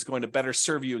better is going to better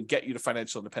serve you and get you to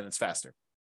financial independence faster.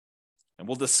 And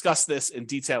we'll discuss this in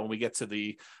detail when we get to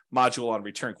the module on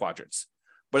return quadrants.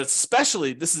 But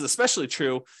this is especially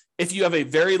true if you have a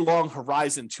very long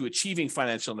horizon to achieving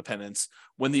financial independence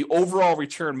when the overall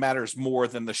return matters more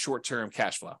than the short-term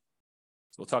cash flow.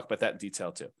 So we'll talk about that in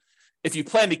detail too. If you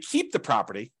plan to keep the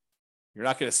property, you're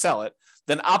not going to sell it,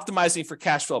 then optimizing for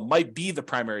cash flow might be the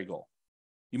primary goal.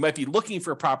 You might be looking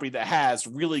for a property that has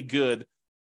really good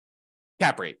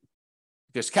cap rate,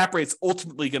 because cap rate's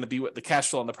ultimately going to be what the cash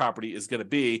flow on the property is going to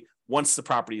be once the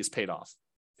property is paid off.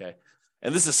 Okay.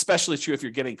 And this is especially true if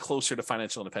you're getting closer to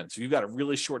financial independence. If you've got a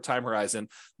really short time horizon,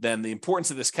 then the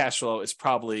importance of this cash flow is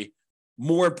probably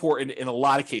more important in a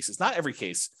lot of cases, not every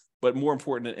case, but more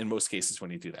important in most cases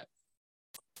when you do that.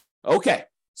 Okay.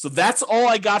 So that's all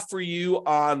I got for you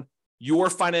on your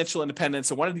financial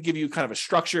independence. I wanted to give you kind of a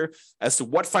structure as to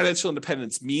what financial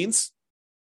independence means,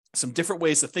 some different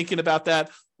ways of thinking about that,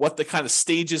 what the kind of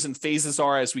stages and phases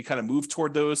are as we kind of move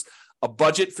toward those, a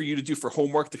budget for you to do for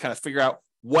homework to kind of figure out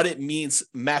what it means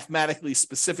mathematically,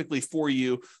 specifically for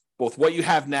you, both what you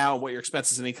have now and what your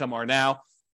expenses and income are now,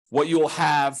 what you will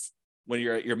have when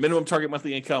you're at your minimum target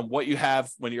monthly income, what you have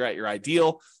when you're at your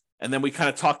ideal. And then we kind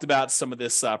of talked about some of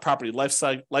this property life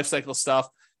cycle stuff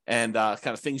and kind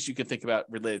of things you can think about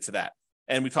related to that.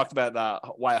 And we talked about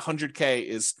why 100K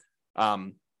is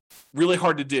really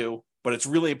hard to do, but it's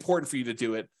really important for you to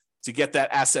do it to get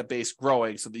that asset base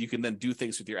growing so that you can then do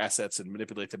things with your assets and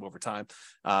manipulate them over time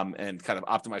and kind of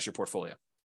optimize your portfolio.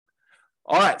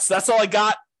 All right, so that's all I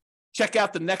got. Check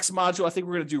out the next module. I think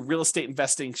we're going to do real estate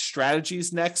investing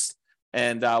strategies next.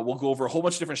 And we'll go over a whole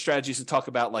bunch of different strategies and talk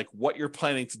about like what you're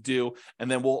planning to do. And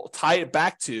then we'll tie it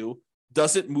back to,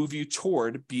 does it move you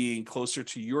toward being closer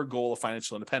to your goal of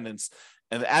financial independence?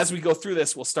 And as we go through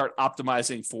this, we'll start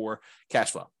optimizing for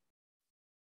cash flow.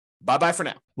 Bye-bye for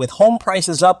now. With home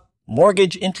prices up,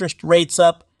 mortgage interest rates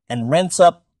up, and rents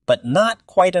up, but not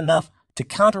quite enough to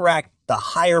counteract the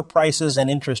higher prices and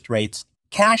interest rates,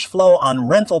 cash flow on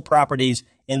rental properties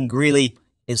in Greeley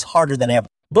is harder than ever.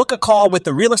 Book a call with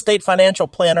the Real Estate Financial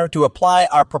Planner to apply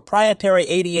our proprietary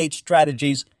 88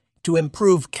 strategies to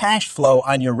improve cash flow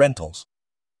on your rentals.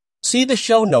 See the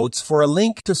show notes for a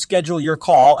link to schedule your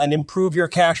call and improve your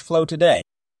cash flow today.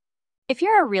 If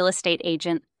you're a real estate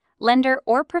agent, lender,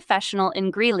 or professional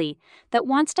in Greeley that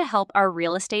wants to help our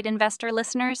real estate investor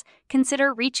listeners,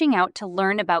 consider reaching out to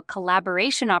learn about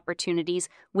collaboration opportunities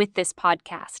with this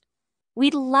podcast.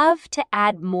 We'd love to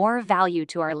add more value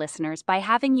to our listeners by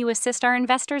having you assist our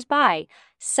investors buy,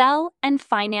 sell, and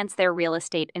finance their real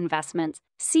estate investments.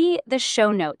 See the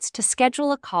show notes to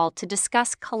schedule a call to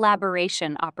discuss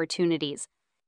collaboration opportunities.